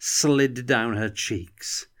 Tears slid down her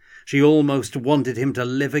cheeks. She almost wanted him to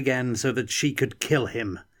live again so that she could kill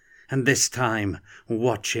him, and this time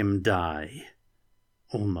watch him die.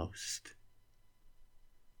 Almost.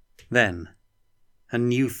 Then a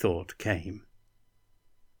new thought came.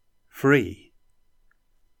 Free.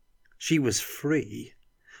 She was free.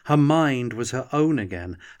 Her mind was her own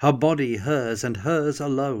again, her body hers and hers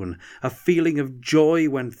alone. A feeling of joy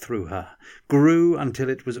went through her, grew until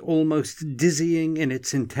it was almost dizzying in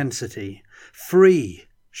its intensity. Free,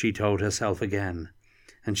 she told herself again,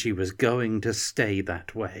 and she was going to stay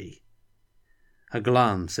that way. A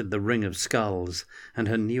glance at the ring of skulls, and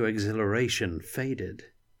her new exhilaration faded.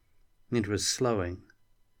 It was slowing,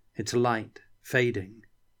 its light fading.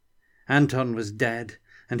 Anton was dead,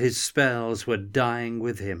 and his spells were dying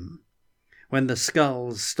with him. When the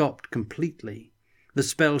skulls stopped completely, the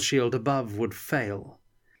spell shield above would fail,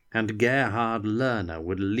 and Gerhard Lerner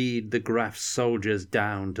would lead the Graf's soldiers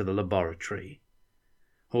down to the laboratory.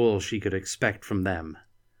 All she could expect from them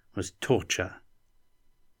was torture,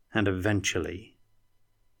 and eventually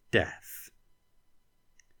death.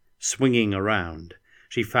 Swinging around,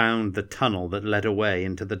 she found the tunnel that led away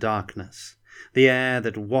into the darkness. The air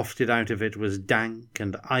that wafted out of it was dank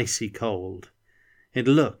and icy cold. It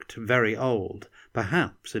looked very old.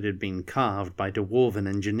 Perhaps it had been carved by dwarven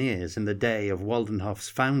engineers in the day of Waldenhof's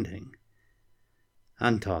founding.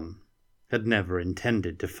 Anton had never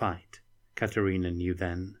intended to fight, Katerina knew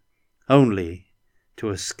then, only to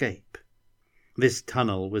escape. This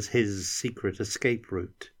tunnel was his secret escape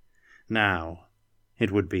route. Now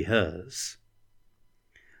it would be hers.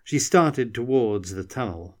 She started towards the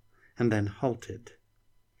tunnel, and then halted.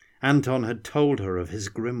 Anton had told her of his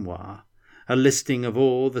grimoire, a listing of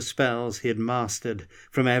all the spells he had mastered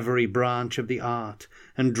from every branch of the art,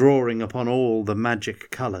 and drawing upon all the magic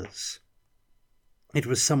colours. It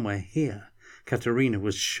was somewhere here, Katerina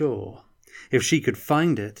was sure. If she could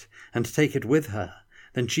find it and take it with her,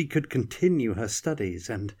 then she could continue her studies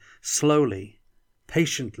and slowly,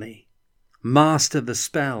 patiently, master the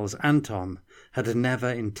spells Anton had never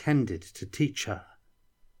intended to teach her.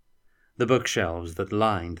 The bookshelves that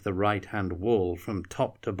lined the right-hand wall from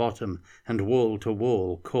top to bottom and wall to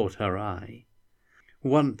wall caught her eye.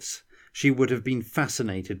 Once she would have been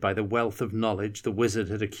fascinated by the wealth of knowledge the wizard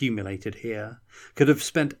had accumulated here, could have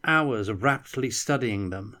spent hours raptly studying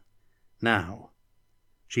them. Now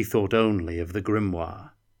she thought only of the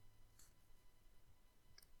grimoire.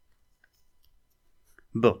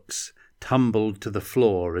 Books tumbled to the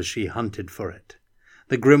floor as she hunted for it.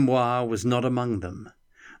 The grimoire was not among them.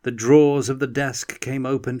 The drawers of the desk came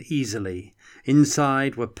open easily.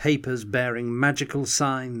 Inside were papers bearing magical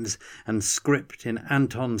signs and script in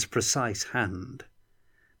Anton's precise hand.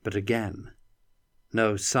 But again,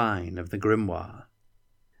 no sign of the grimoire.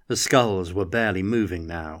 The skulls were barely moving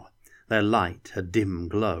now, their light a dim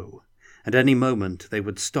glow. At any moment they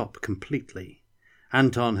would stop completely.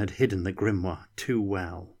 Anton had hidden the grimoire too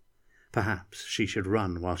well. Perhaps she should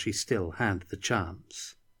run while she still had the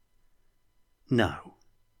chance. No.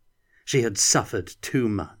 She had suffered too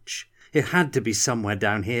much. It had to be somewhere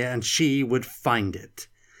down here, and she would find it.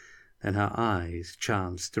 Then her eyes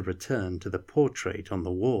chanced to return to the portrait on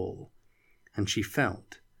the wall, and she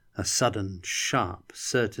felt a sudden, sharp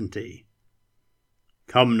certainty.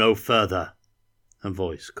 "Come no further," a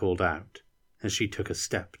voice called out as she took a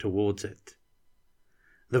step towards it.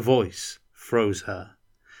 The voice froze her.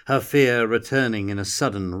 Her fear returning in a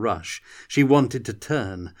sudden rush, she wanted to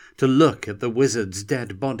turn, to look at the wizard's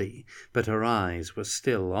dead body, but her eyes were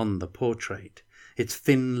still on the portrait. Its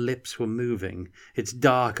thin lips were moving, its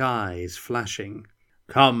dark eyes flashing.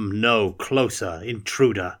 "Come no closer,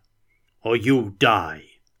 intruder, or you die."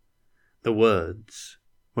 The words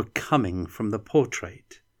were coming from the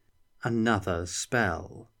portrait. Another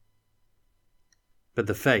spell. But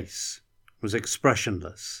the face was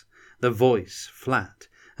expressionless, the voice flat,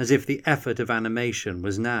 as if the effort of animation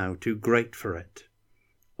was now too great for it.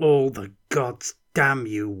 "All the gods damn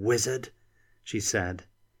you, wizard," she said,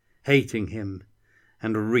 hating him,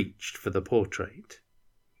 and reached for the portrait.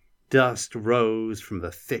 Dust rose from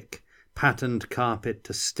the thick, patterned carpet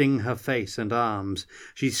to sting her face and arms.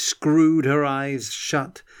 She screwed her eyes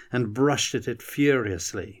shut and brushed at it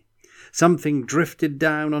furiously. Something drifted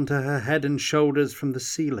down onto her head and shoulders from the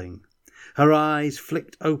ceiling. Her eyes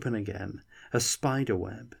flicked open again, a spider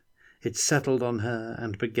web. It settled on her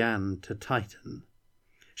and began to tighten.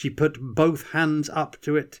 She put both hands up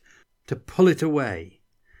to it to pull it away.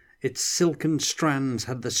 Its silken strands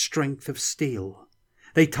had the strength of steel.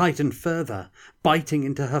 They tightened further, biting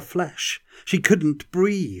into her flesh. She couldn't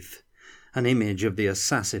breathe. An image of the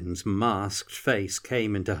assassin's masked face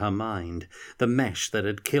came into her mind, the mesh that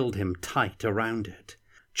had killed him tight around it.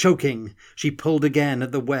 Choking, she pulled again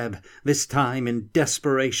at the web, this time in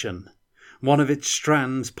desperation. One of its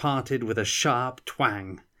strands parted with a sharp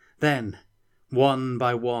twang. Then, one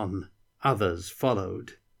by one, others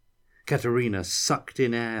followed. Katerina sucked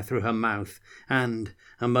in air through her mouth, and,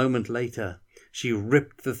 a moment later, she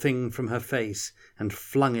ripped the thing from her face and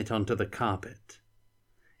flung it onto the carpet.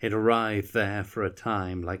 It writhed there for a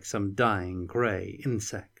time like some dying grey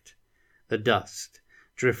insect, the dust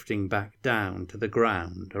drifting back down to the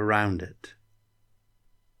ground around it.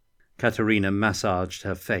 Katerina massaged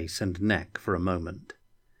her face and neck for a moment,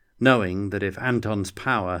 knowing that if Anton's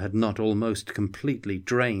power had not almost completely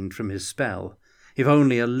drained from his spell, if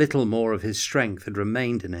only a little more of his strength had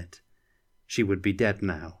remained in it, she would be dead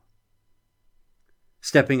now.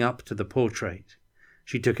 Stepping up to the portrait,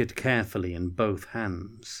 she took it carefully in both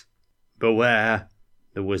hands. "Beware,"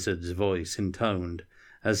 the wizard's voice intoned,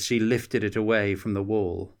 as she lifted it away from the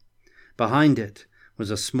wall. Behind it was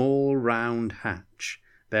a small round hatch,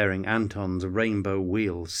 bearing Anton's rainbow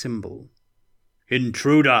wheel symbol.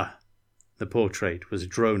 "Intruder!" The portrait was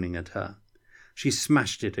droning at her. She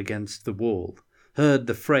smashed it against the wall, heard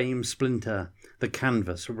the frame splinter, the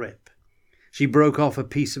canvas rip. She broke off a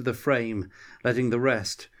piece of the frame, letting the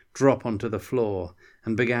rest drop onto the floor,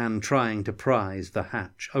 and began trying to prise the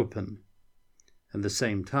hatch open. At the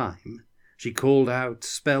same time, she called out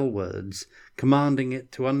spell words, commanding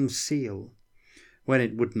it to unseal. When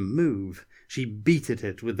it wouldn't move, she beat at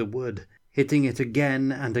it with the wood, hitting it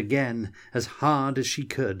again and again as hard as she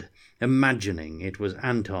could, imagining it was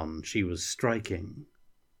Anton she was striking.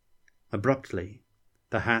 Abruptly,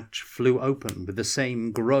 the hatch flew open with the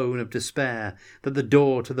same groan of despair that the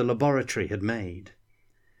door to the laboratory had made.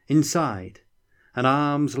 Inside, an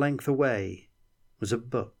arm's length away, was a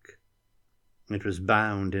book. It was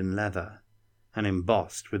bound in leather and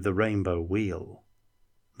embossed with the rainbow wheel.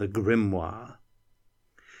 The grimoire.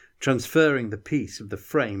 Transferring the piece of the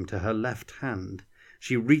frame to her left hand,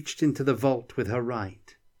 she reached into the vault with her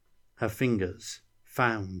right. her fingers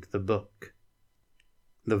found the book.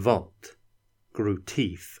 The vault grew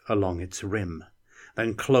teeth along its rim,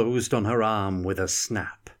 then closed on her arm with a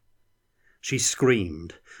snap. She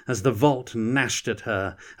screamed as the vault gnashed at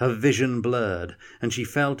her, her vision blurred, and she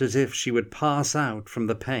felt as if she would pass out from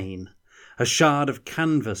the pain. A shard of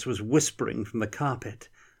canvas was whispering from the carpet,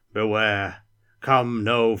 "Beware, come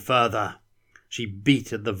no further." She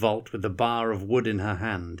beat at the vault with the bar of wood in her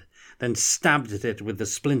hand, then stabbed at it with the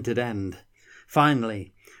splintered end.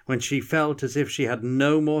 Finally, when she felt as if she had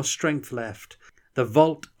no more strength left, the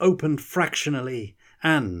vault opened fractionally,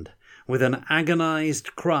 and, with an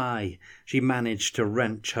agonized cry, she managed to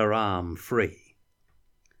wrench her arm free.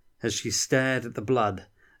 As she stared at the blood,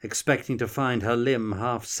 expecting to find her limb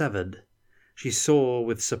half severed, she saw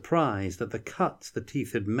with surprise that the cuts the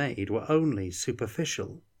teeth had made were only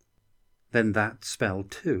superficial. Then that spell,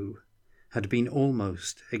 too, had been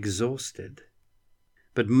almost exhausted.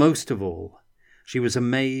 But most of all, she was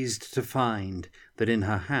amazed to find that in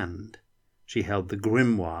her hand she held the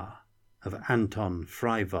grimoire of Anton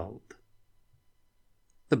Freiwald.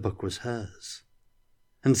 The book was hers,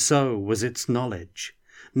 and so was its knowledge.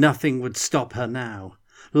 Nothing would stop her now.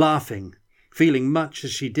 Laughing, feeling much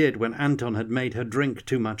as she did when Anton had made her drink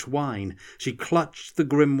too much wine, she clutched the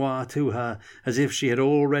grimoire to her as if she had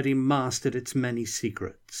already mastered its many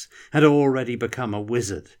secrets, had already become a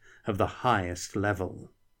wizard of the highest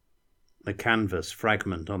level. The canvas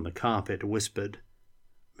fragment on the carpet whispered,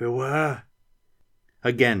 "Beware."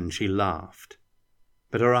 Again she laughed,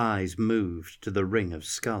 but her eyes moved to the ring of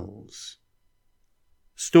skulls.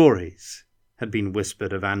 Stories had been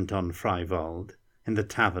whispered of Anton Freiwald in the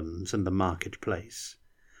taverns and the marketplace,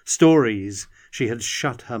 stories she had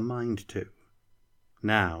shut her mind to.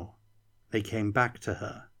 Now they came back to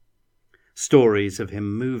her, stories of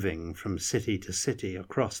him moving from city to city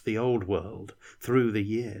across the old world through the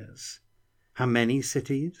years. How many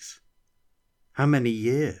cities? How many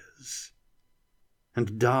years?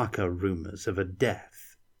 And darker rumours of a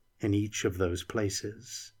death in each of those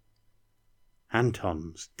places.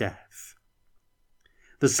 Anton's death.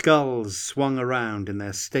 The skulls swung around in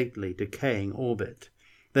their stately, decaying orbit,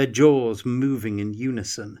 their jaws moving in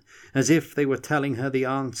unison, as if they were telling her the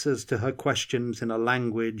answers to her questions in a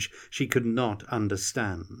language she could not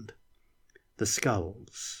understand. The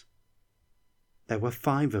skulls. There were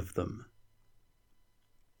 5 of them.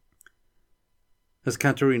 As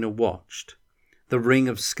Katerina watched, the ring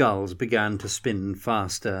of skulls began to spin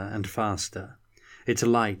faster and faster, its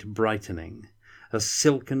light brightening. A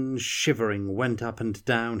silken shivering went up and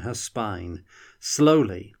down her spine,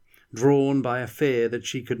 slowly, drawn by a fear that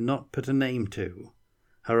she could not put a name to.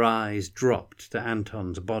 Her eyes dropped to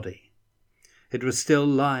Anton's body. It was still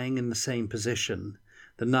lying in the same position,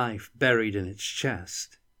 the knife buried in its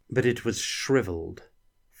chest, but it was shriveled,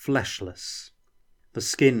 fleshless. The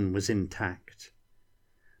skin was intact,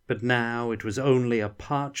 but now it was only a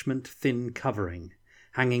parchment-thin covering,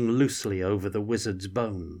 hanging loosely over the wizard's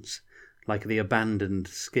bones, like the abandoned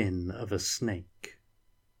skin of a snake.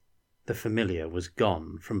 The familiar was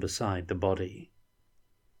gone from beside the body.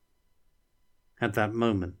 At that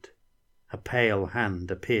moment, a pale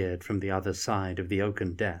hand appeared from the other side of the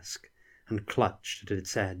oaken desk and clutched at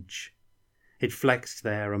its edge. It flexed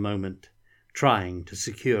there a moment, trying to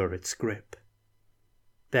secure its grip.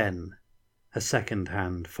 Then a second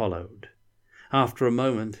hand followed. After a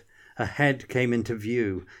moment, a head came into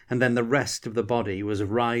view, and then the rest of the body was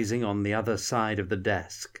rising on the other side of the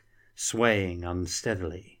desk, swaying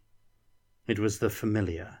unsteadily. It was the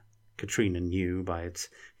familiar, Katrina knew by its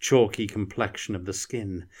chalky complexion of the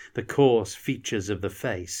skin, the coarse features of the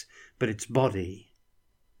face, but its body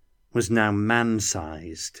was now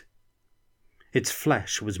man-sized. Its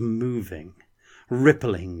flesh was moving,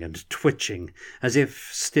 rippling and twitching, as if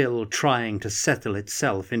still trying to settle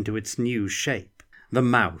itself into its new shape. The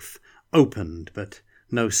mouth opened, but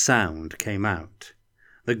no sound came out.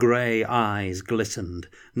 The grey eyes glistened,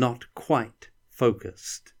 not quite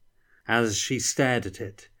focused. As she stared at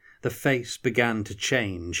it, the face began to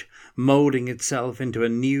change, moulding itself into a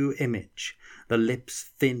new image. The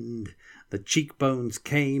lips thinned, the cheekbones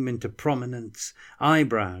came into prominence,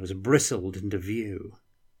 eyebrows bristled into view.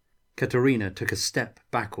 Katerina took a step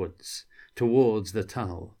backwards, towards the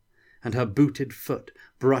tunnel, and her booted foot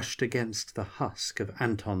brushed against the husk of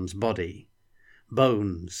Anton's body.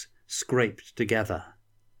 Bones scraped together,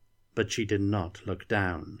 but she did not look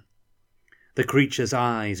down. The creature's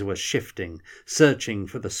eyes were shifting, searching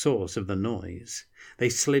for the source of the noise. They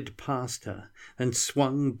slid past her, then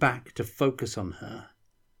swung back to focus on her.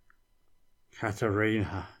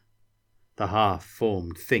 "Katerina," the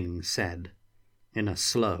half-formed thing said, in a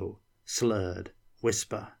slow, slurred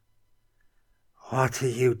whisper. "What are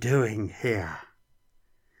you doing here?"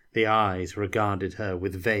 The eyes regarded her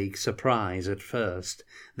with vague surprise at first.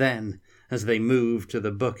 Then, as they moved to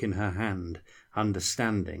the book in her hand,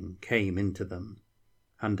 understanding came into them.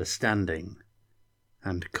 Understanding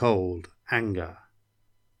and cold anger.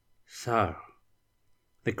 "So,"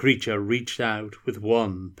 the creature reached out with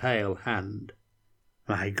one pale hand.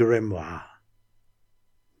 "My grimoire.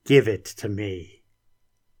 Give it to me."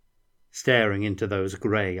 Staring into those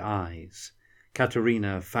grey eyes,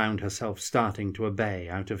 Katerina found herself starting to obey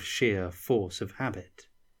out of sheer force of habit.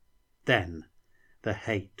 Then the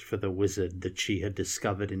hate for the wizard that she had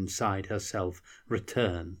discovered inside herself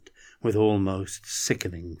returned with almost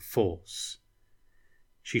sickening force.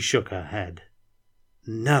 She shook her head.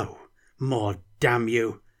 "No more, damn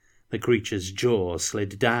you!" The creature's jaw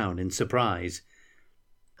slid down in surprise.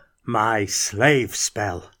 "My slave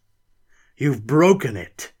spell! You've broken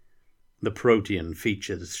it!" The protean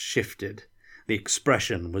features shifted. The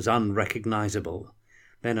expression was unrecognizable.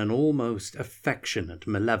 Then an almost affectionate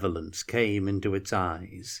malevolence came into its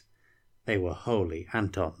eyes. They were wholly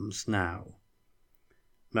Anton's now.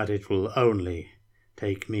 "But it will only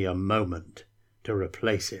take me a moment to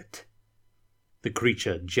replace it." The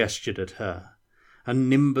creature gestured at her. A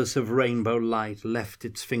nimbus of rainbow light left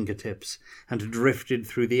its fingertips and drifted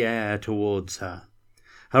through the air towards her.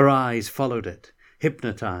 Her eyes followed it,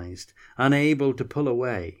 hypnotized, unable to pull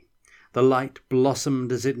away. The light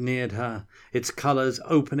blossomed as it neared her, its colours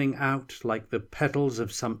opening out like the petals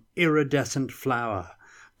of some iridescent flower.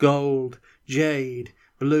 Gold, jade,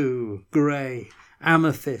 blue, grey,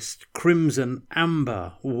 amethyst, crimson,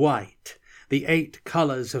 amber, white, the 8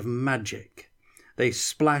 colours of magic. They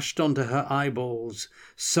splashed onto her eyeballs,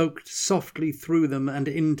 soaked softly through them and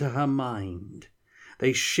into her mind.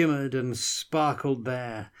 They shimmered and sparkled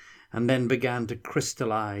there, and then began to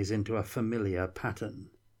crystallize into a familiar pattern.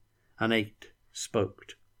 An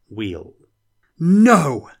 8-spoked wheel.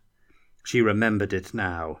 No! She remembered it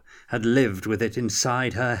now, had lived with it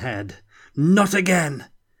inside her head. Not again!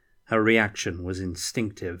 Her reaction was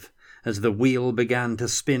instinctive, as the wheel began to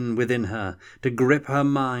spin within her, to grip her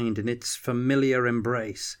mind in its familiar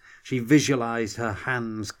embrace. She visualized her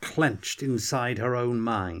hands clenched inside her own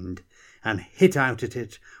mind, and hit out at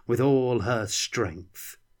it with all her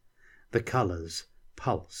strength. The colours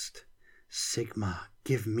pulsed. "Sigma,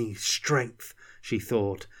 give me strength," she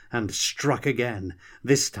thought, and struck again.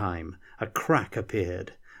 This time a crack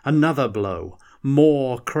appeared. Another blow.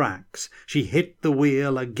 More cracks. She hit the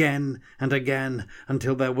wheel again and again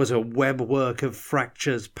until there was a webwork of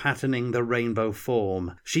fractures patterning the rainbow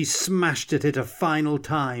form. She smashed at it a final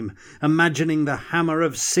time, imagining the hammer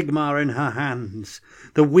of Sigma in her hands.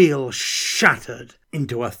 The wheel shattered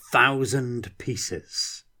into 1,000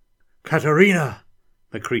 pieces. "Katerina!"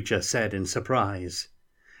 the creature said in surprise.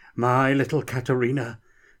 "My little Katerina,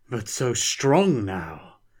 but so strong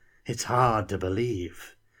now. It's hard to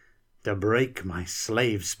believe. To break my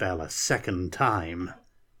slave spell a second time."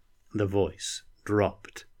 The voice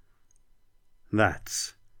dropped.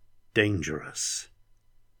 "That's dangerous."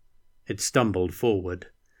 It stumbled forward,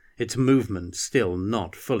 its movement still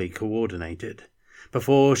not fully coordinated.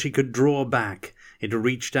 Before she could draw back, it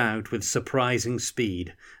reached out with surprising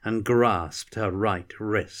speed and grasped her right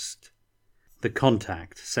wrist. The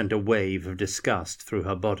contact sent a wave of disgust through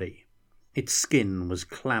her body. Its skin was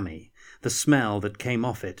clammy, the smell that came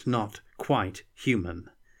off it not quite human.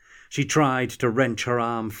 She tried to wrench her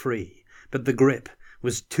arm free, but the grip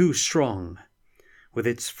was too strong. With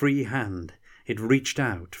its free hand, it reached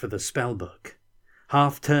out for the spellbook.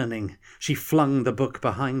 Half turning, she flung the book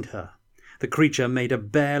behind her. The creature made a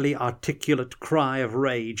barely articulate cry of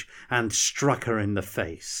rage and struck her in the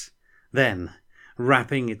face. Then,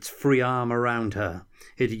 wrapping its free arm around her,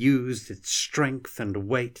 it used its strength and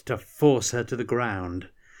weight to force her to the ground.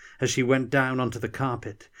 As she went down onto the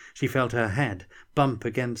carpet, she felt her head bump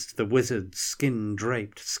against the wizard's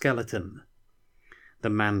skin-draped skeleton. The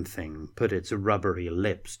man-thing put its rubbery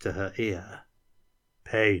lips to her ear.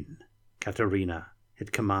 "Pain, Katerina,"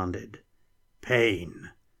 it commanded. "Pain."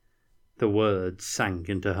 The words sank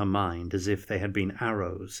into her mind as if they had been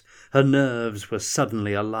arrows. Her nerves were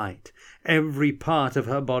suddenly alight. Every part of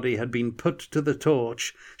her body had been put to the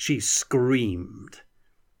torch. She screamed.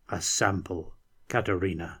 "A sample,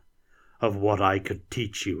 Katerina, of what I could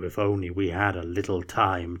teach you if only we had a little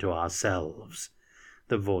time to ourselves."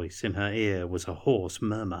 The voice in her ear was a hoarse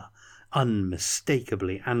murmur,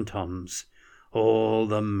 unmistakably Anton's. "All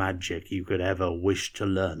the magic you could ever wish to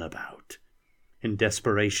learn about." In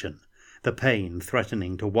desperation, the pain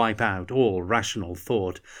threatening to wipe out all rational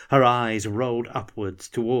thought, her eyes rolled upwards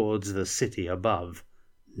towards the city above.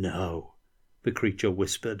 "No," the creature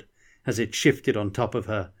whispered. as it shifted on top of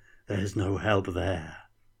her. "There's no help there.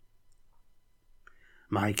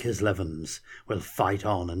 My Kislevans will fight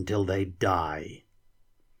on until they die."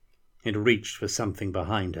 It reached for something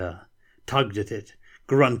behind her, tugged at it,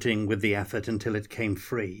 grunting with the effort until it came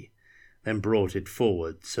free, then brought it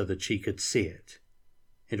forward so that she could see it.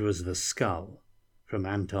 It was the skull from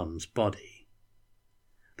Anton's body.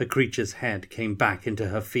 The creature's head came back into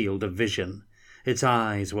her field of vision. Its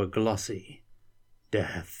eyes were glossy.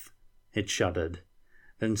 "Death," it shuddered.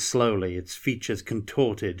 Then slowly its features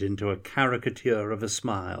contorted into a caricature of a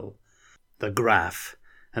smile. "The Graf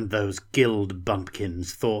and those guild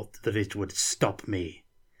bumpkins thought that it would stop me.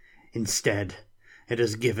 Instead, it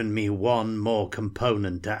has given me one more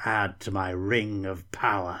component to add to my ring of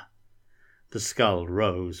power." The skull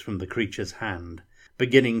rose from the creature's hand,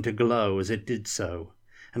 beginning to glow as it did so,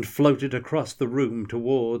 and floated across the room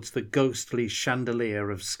towards the ghostly chandelier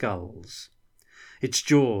of skulls, its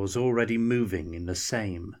jaws already moving in the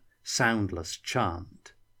same soundless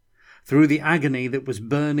chant. Through the agony that was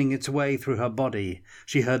burning its way through her body,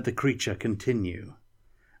 she heard the creature continue.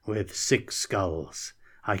 "With 6 skulls,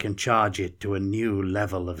 I can charge it to a new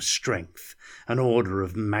level of strength, an order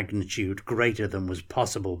of magnitude greater than was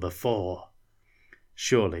possible before."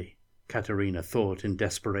 Surely, Katerina thought in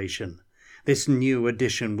desperation, this new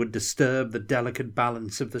addition would disturb the delicate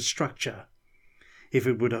balance of the structure. If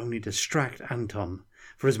it would only distract Anton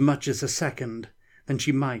for as much as a second, then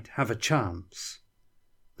she might have a chance.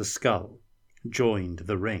 The skull joined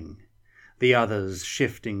the ring, the others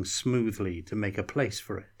shifting smoothly to make a place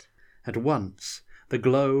for it. At once, the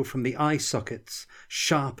glow from the eye sockets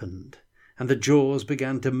sharpened, and the jaws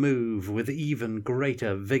began to move with even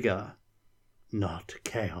greater vigor. "Not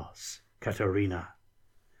chaos, Katerina,"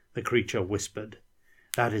 the creature whispered.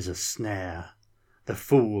 "That is a snare, the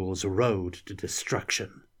fool's road to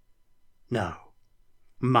destruction. No,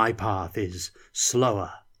 my path is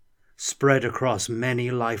slower, spread across many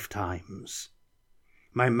lifetimes.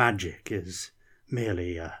 My magic is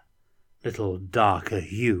merely a little darker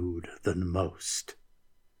hued than most."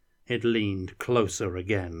 It leaned closer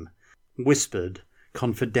again, whispered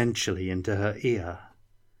confidentially into her ear.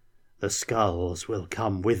 "The skulls will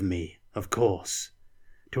come with me, of course,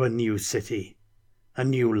 to a new city, a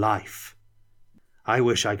new life. I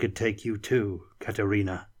wish I could take you too,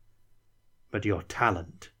 Katerina, but your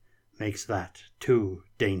talent makes that too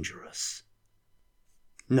dangerous.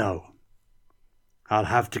 No, I'll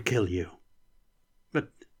have to kill you,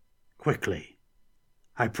 but quickly.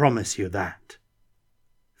 I promise you that.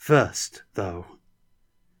 First, though,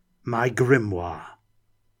 my grimoire."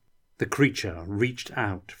 The creature reached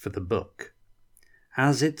out for the book.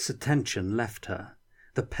 As its attention left her,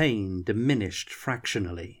 the pain diminished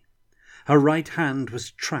fractionally. Her right hand was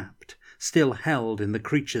trapped, still held in the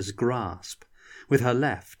creature's grasp. With her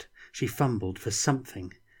left, she fumbled for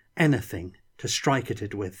something, anything, to strike at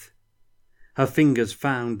it with. Her fingers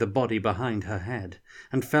found the body behind her head,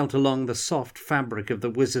 and felt along the soft fabric of the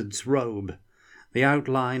wizard's robe. The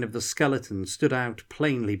outline of the skeleton stood out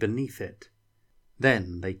plainly beneath it.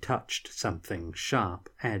 Then they touched something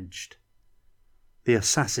sharp-edged. The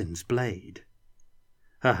assassin's blade.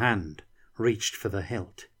 Her hand reached for the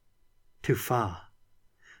hilt. Too far.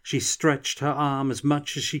 She stretched her arm as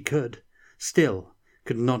much as she could, still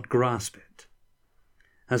could not grasp it.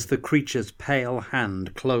 As the creature's pale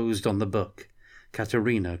hand closed on the book,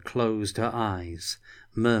 Katerina closed her eyes,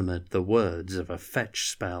 murmured the words of a fetch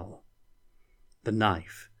spell. The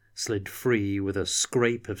knife slid free with a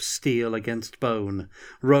scrape of steel against bone,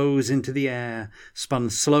 rose into the air, spun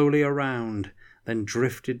slowly around, then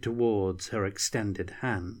drifted towards her extended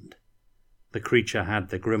hand. The creature had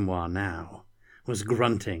the grimoire now, was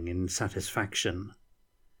grunting in satisfaction.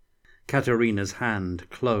 Katerina's hand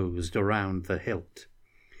closed around the hilt.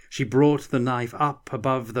 She brought the knife up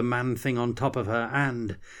above the man-thing on top of her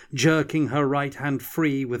and, jerking her right hand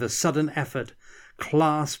free with a sudden effort,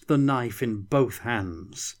 clasped the knife in both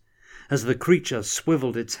hands. As the creature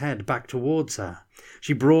swiveled its head back towards her,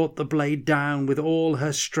 she brought the blade down with all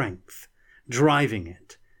her strength, driving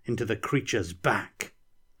it into the creature's back.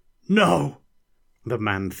 "No!" the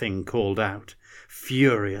man-thing called out,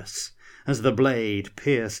 furious, as the blade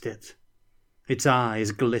pierced it. Its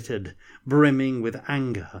eyes glittered, brimming with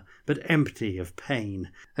anger, but empty of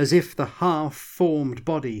pain, as if the half-formed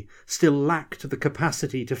body still lacked the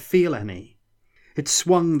capacity to feel any. It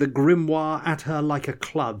swung the grimoire at her like a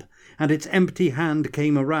club, and its empty hand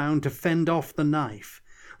came around to fend off the knife.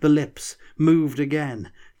 The lips moved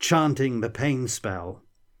again, chanting the pain spell.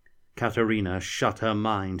 Katerina shut her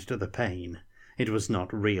mind to the pain. It was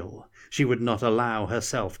not real. She would not allow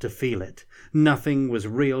herself to feel it. Nothing was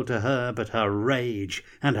real to her but her rage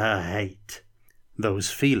and her hate. Those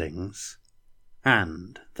feelings,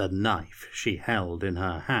 and the knife she held in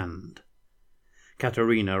her hand.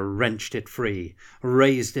 Katerina wrenched it free,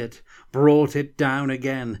 raised it, brought it down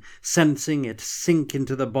again, sensing it sink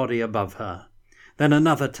into the body above her. Then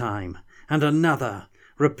another time, and another,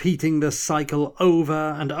 repeating the cycle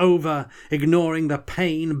over and over, ignoring the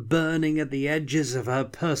pain burning at the edges of her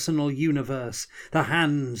personal universe, the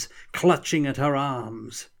hands clutching at her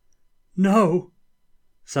arms. "No!"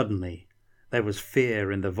 Suddenly, there was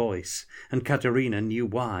fear in the voice, and Katerina knew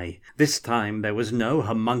why. This time there was no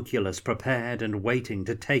homunculus prepared and waiting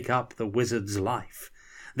to take up the wizard's life.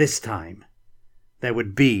 This time there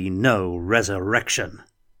would be no resurrection.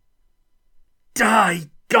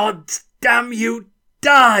 "Die, God damn you,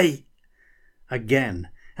 die!" Again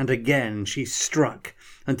and again she struck,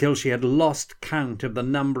 until she had lost count of the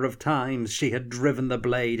number of times she had driven the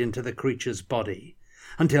blade into the creature's body,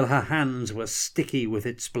 until her hands were sticky with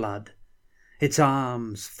its blood. Its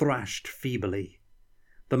arms thrashed feebly.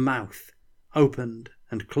 The mouth opened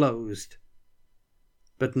and closed,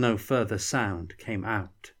 but no further sound came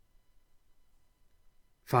out.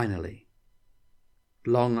 Finally,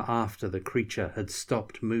 long after the creature had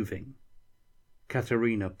stopped moving,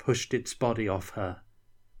 Katerina pushed its body off her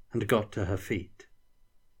and got to her feet.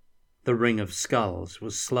 The ring of skulls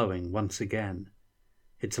was slowing once again,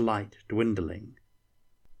 its light dwindling.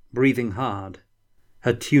 Breathing hard,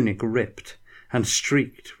 her tunic ripped and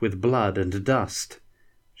streaked with blood and dust,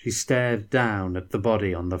 she stared down at the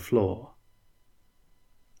body on the floor.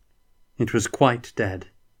 It was quite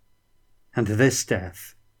dead, and this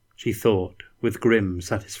death, she thought with grim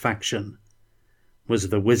satisfaction, was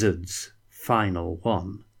the wizard's final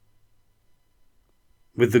one.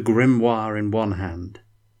 With the grimoire in one hand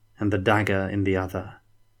and the dagger in the other,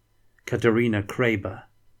 Katerina Kraber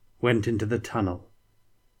went into the tunnel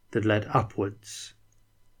that led upwards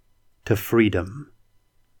to freedom.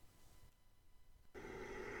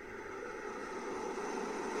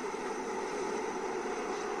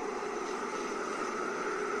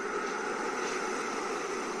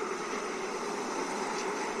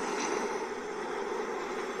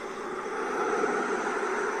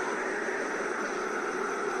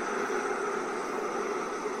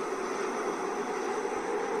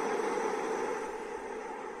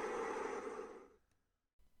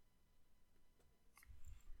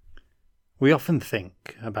 We often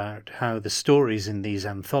think about how the stories in these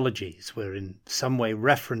anthologies were in some way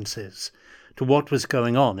references to what was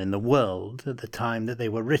going on in the world at the time that they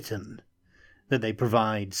were written, that they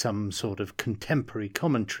provide some sort of contemporary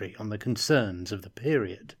commentary on the concerns of the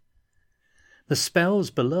period. The Spells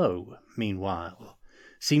Below, meanwhile,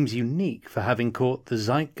 seems unique for having caught the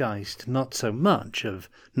zeitgeist not so much of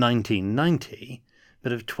 1990,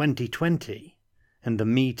 but of 2020 and the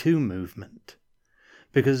Me Too movement.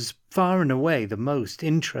 Because far and away the most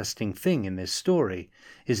interesting thing in this story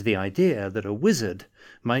is the idea that a wizard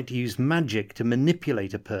might use magic to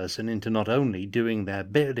manipulate a person into not only doing their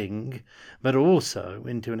bidding, but also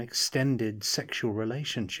into an extended sexual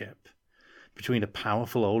relationship between a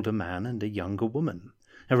powerful older man and a younger woman,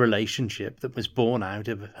 a relationship that was born out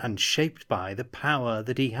of and shaped by the power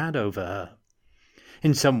that he had over her.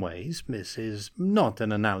 In some ways, this is not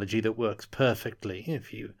an analogy that works perfectly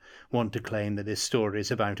if you want to claim that this story is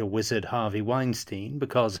about a wizard Harvey Weinstein,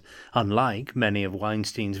 because, unlike many of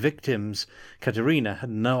Weinstein's victims, Katerina had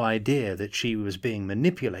no idea that she was being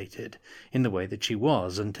manipulated in the way that she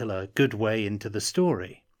was until a good way into the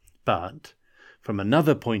story. But, from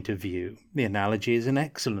another point of view, the analogy is an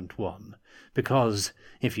excellent one, because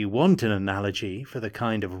if you want an analogy for the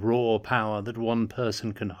kind of raw power that one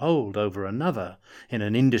person can hold over another in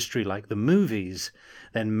an industry like the movies,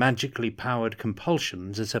 then magically powered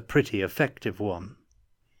compulsions is a pretty effective one.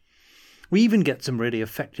 We even get some really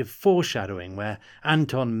effective foreshadowing where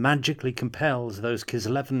Anton magically compels those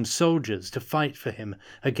Kislevan soldiers to fight for him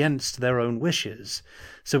against their own wishes,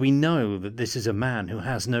 so we know that this is a man who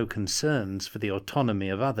has no concerns for the autonomy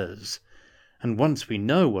of others. And once we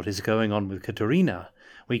know what is going on with Katerina,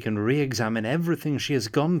 we can re-examine everything she has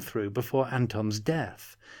gone through before Anton's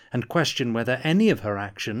death, and question whether any of her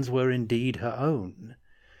actions were indeed her own.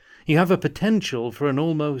 You have a potential for an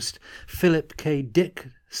almost Philip K.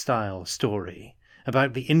 Dick-style story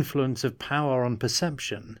about the influence of power on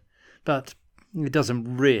perception, but it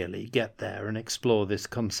doesn't really get there and explore this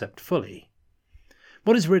concept fully.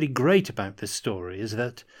 What is really great about this story is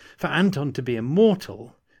that for Anton to be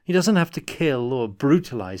immortal, he doesn't have to kill or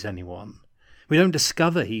brutalize anyone. We don't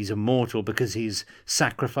discover he's immortal because he's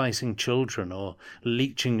sacrificing children or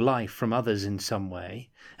leeching life from others in some way.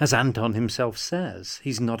 As Anton himself says,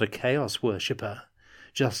 he's not a chaos worshipper,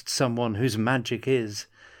 just someone whose magic is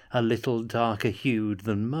a little darker hued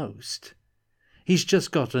than most. He's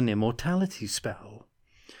just got an immortality spell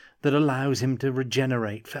that allows him to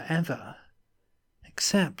regenerate forever.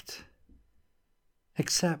 Except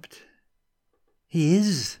he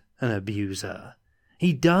is an abuser.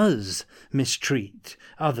 He does mistreat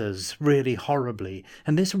others really horribly,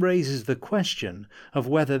 and this raises the question of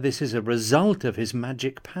whether this is a result of his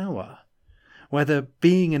magic power, whether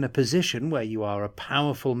being in a position where you are a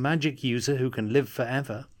powerful magic user who can live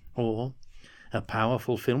forever, or a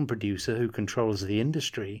powerful film producer who controls the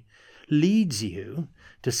industry, leads you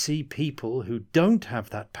to see people who don't have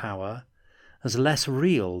that power as less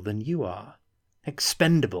real than you are,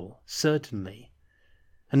 expendable, certainly,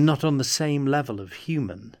 and not on the same level of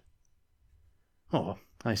human. Or,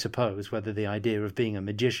 I suppose, whether the idea of being a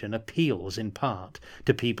magician appeals in part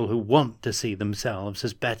to people who want to see themselves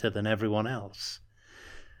as better than everyone else.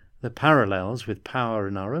 The parallels with power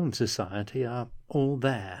in our own society are all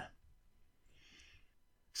there.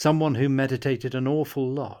 Someone who meditated an awful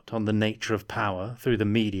lot on the nature of power through the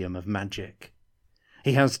medium of magic.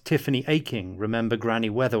 He has Tiffany Aching remember Granny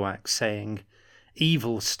Weatherwax saying,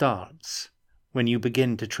 "Evil starts when you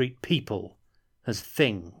begin to treat people as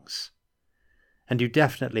things." And you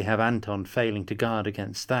definitely have Anton failing to guard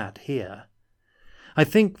against that here. I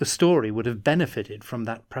think the story would have benefited from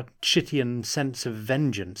that Pratchettian sense of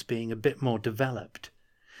vengeance being a bit more developed.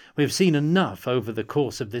 We have seen enough over the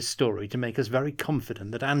course of this story to make us very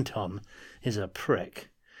confident that Anton is a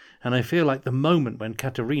prick. And I feel like the moment when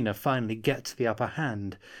Katerina finally gets the upper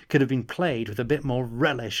hand could have been played with a bit more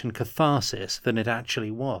relish and catharsis than it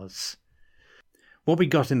actually was. What we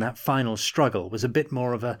got in that final struggle was a bit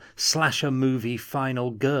more of a slasher movie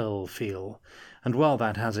final girl feel, and while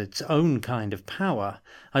that has its own kind of power,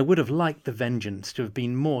 I would have liked the vengeance to have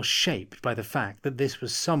been more shaped by the fact that this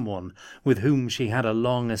was someone with whom she had a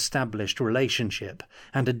long-established relationship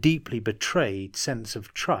and a deeply betrayed sense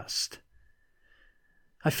of trust.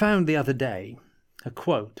 I found the other day a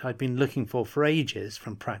quote I'd been looking for ages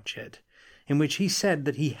from Pratchett, in which he said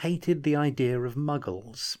that he hated the idea of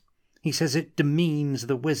muggles. He says it demeans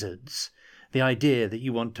the wizards, the idea that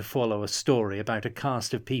you want to follow a story about a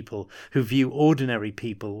cast of people who view ordinary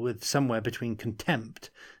people with somewhere between contempt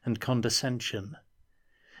and condescension.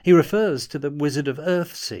 He refers to the Wizard of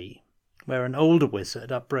Earthsea, where an older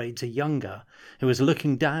wizard upbraids a younger who is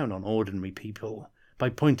looking down on ordinary people by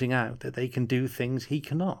pointing out that they can do things he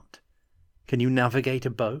cannot. Can you navigate a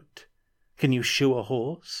boat? Can you shoe a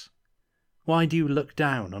horse? Why do you look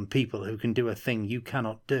down on people who can do a thing you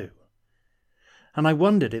cannot do? And I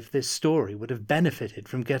wondered if this story would have benefited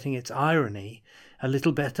from getting its irony a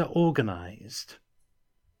little better organized.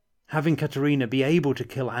 Having Katerina be able to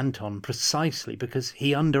kill Anton precisely because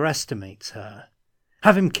he underestimates her.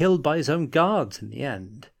 Have him killed by his own guards in the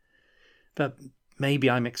end. But maybe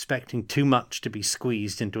I'm expecting too much to be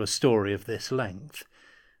squeezed into a story of this length.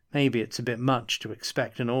 Maybe it's a bit much to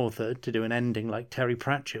expect an author to do an ending like Terry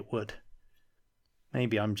Pratchett would.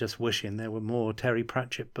 Maybe I'm just wishing there were more Terry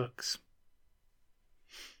Pratchett books.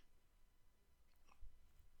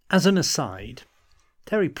 As an aside,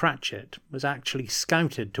 Terry Pratchett was actually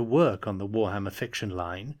scouted to work on the Warhammer fiction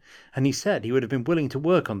line, and he said he would have been willing to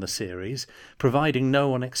work on the series, providing no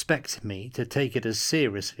one expects me to take it as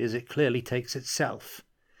seriously as it clearly takes itself.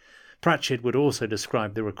 Pratchett would also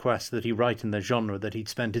describe the request that he write in the genre that he'd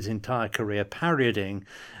spent his entire career parodying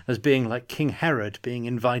as being like King Herod being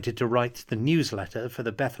invited to write the newsletter for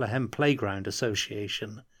the Bethlehem Playground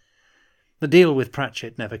Association. The deal with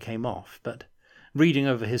Pratchett never came off, but reading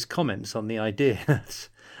over his comments on the ideas,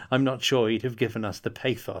 I'm not sure he'd have given us the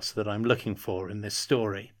pathos that I'm looking for in this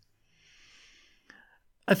story.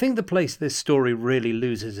 I think the place this story really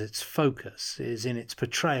loses its focus is in its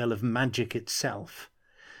portrayal of magic itself.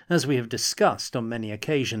 As we have discussed on many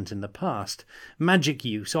occasions in the past, magic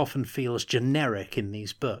use often feels generic in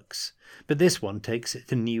these books, but this one takes it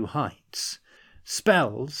to new heights.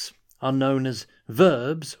 Spells are known as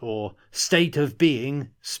verbs or state of being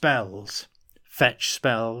spells. Fetch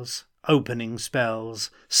spells, opening spells,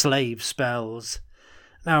 slave spells.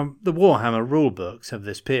 Now, the Warhammer rulebooks of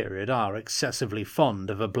this period are excessively fond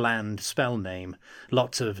of a bland spell name,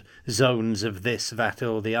 lots of zones of this, that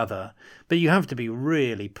or the other, but you have to be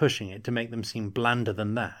really pushing it to make them seem blander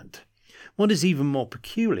than that. What is even more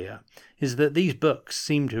peculiar is that these books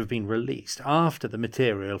seem to have been released after the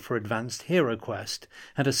material for Advanced Hero Quest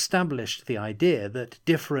had established the idea that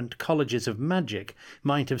different colleges of magic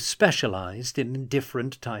might have specialised in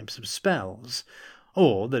different types of spells,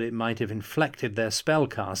 or that it might have inflected their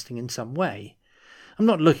spellcasting in some way. I'm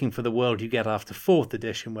not looking for the world you get after 4th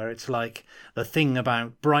edition, where it's like the thing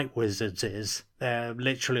about Bright Wizards is they're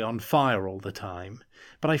literally on fire all the time.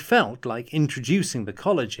 But I felt like introducing the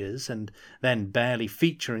colleges and then barely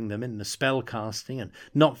featuring them in the spellcasting and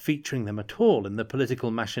not featuring them at all in the political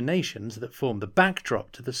machinations that form the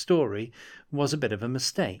backdrop to the story was a bit of a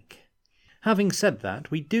mistake. Having said that,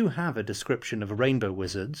 we do have a description of Rainbow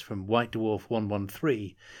Wizards from White Dwarf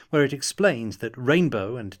 113, where it explains that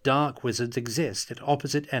Rainbow and Dark Wizards exist at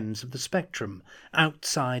opposite ends of the spectrum,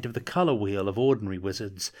 outside of the colour wheel of ordinary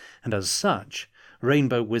wizards, and as such,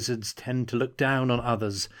 Rainbow Wizards tend to look down on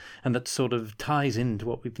others, and that sort of ties into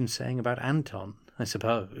what we've been saying about Anton, I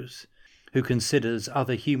suppose, who considers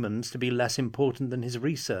other humans to be less important than his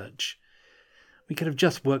research. We could have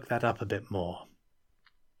just worked that up a bit more.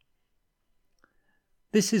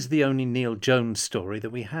 This is the only Neil Jones story that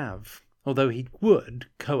we have, although he would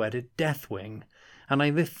co-edit Deathwing, and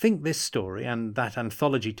I think this story and that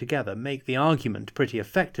anthology together make the argument pretty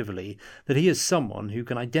effectively that he is someone who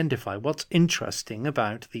can identify what's interesting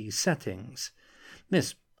about these settings.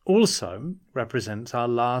 This also represents our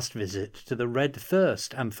last visit to the Red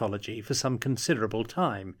Thirst anthology for some considerable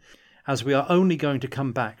time, as we are only going to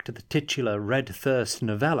come back to the titular Red Thirst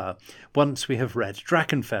novella once we have read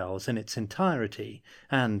Drachenfels in its entirety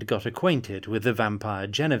and got acquainted with the vampire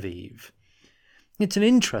Genevieve. It's an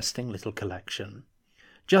interesting little collection.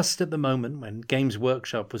 Just at the moment when Games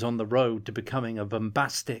Workshop was on the road to becoming a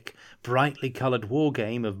bombastic, brightly coloured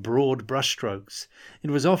wargame of broad brushstrokes, it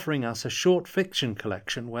was offering us a short fiction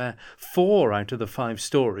collection where 4 out of the 5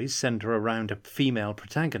 stories centre around a female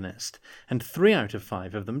protagonist, and 3 out of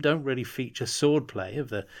 5 of them don't really feature swordplay of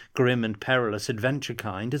the grim and perilous adventure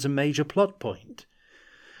kind as a major plot point.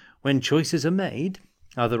 When choices are made,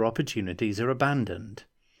 other opportunities are abandoned.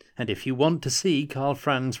 And if you want to see Karl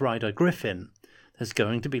Franz ride a griffin, there's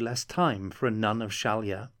going to be less time for a nun of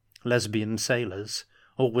Shalya, lesbian sailors,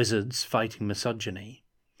 or wizards fighting misogyny.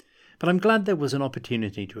 But I'm glad there was an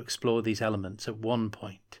opportunity to explore these elements at one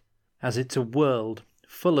point, as it's a world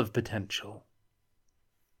full of potential.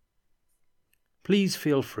 Please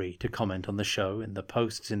feel free to comment on the show in the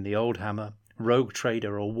posts in the Old Hammer, Rogue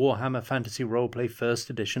Trader or Warhammer Fantasy Roleplay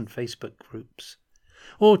 1st Edition Facebook groups,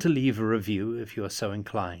 or to leave a review if you are so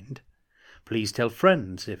inclined. Please tell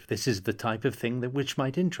friends if this is the type of thing which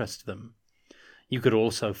might interest them. You could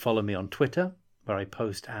also follow me on Twitter, where I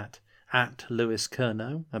post at Lewis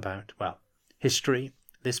Curnow about, history,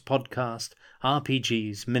 this podcast,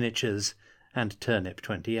 RPGs, miniatures, and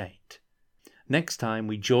Turnip28. Next time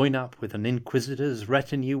we join up with an Inquisitor's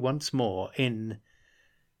retinue once more in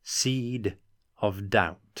Seed of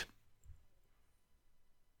Doubt.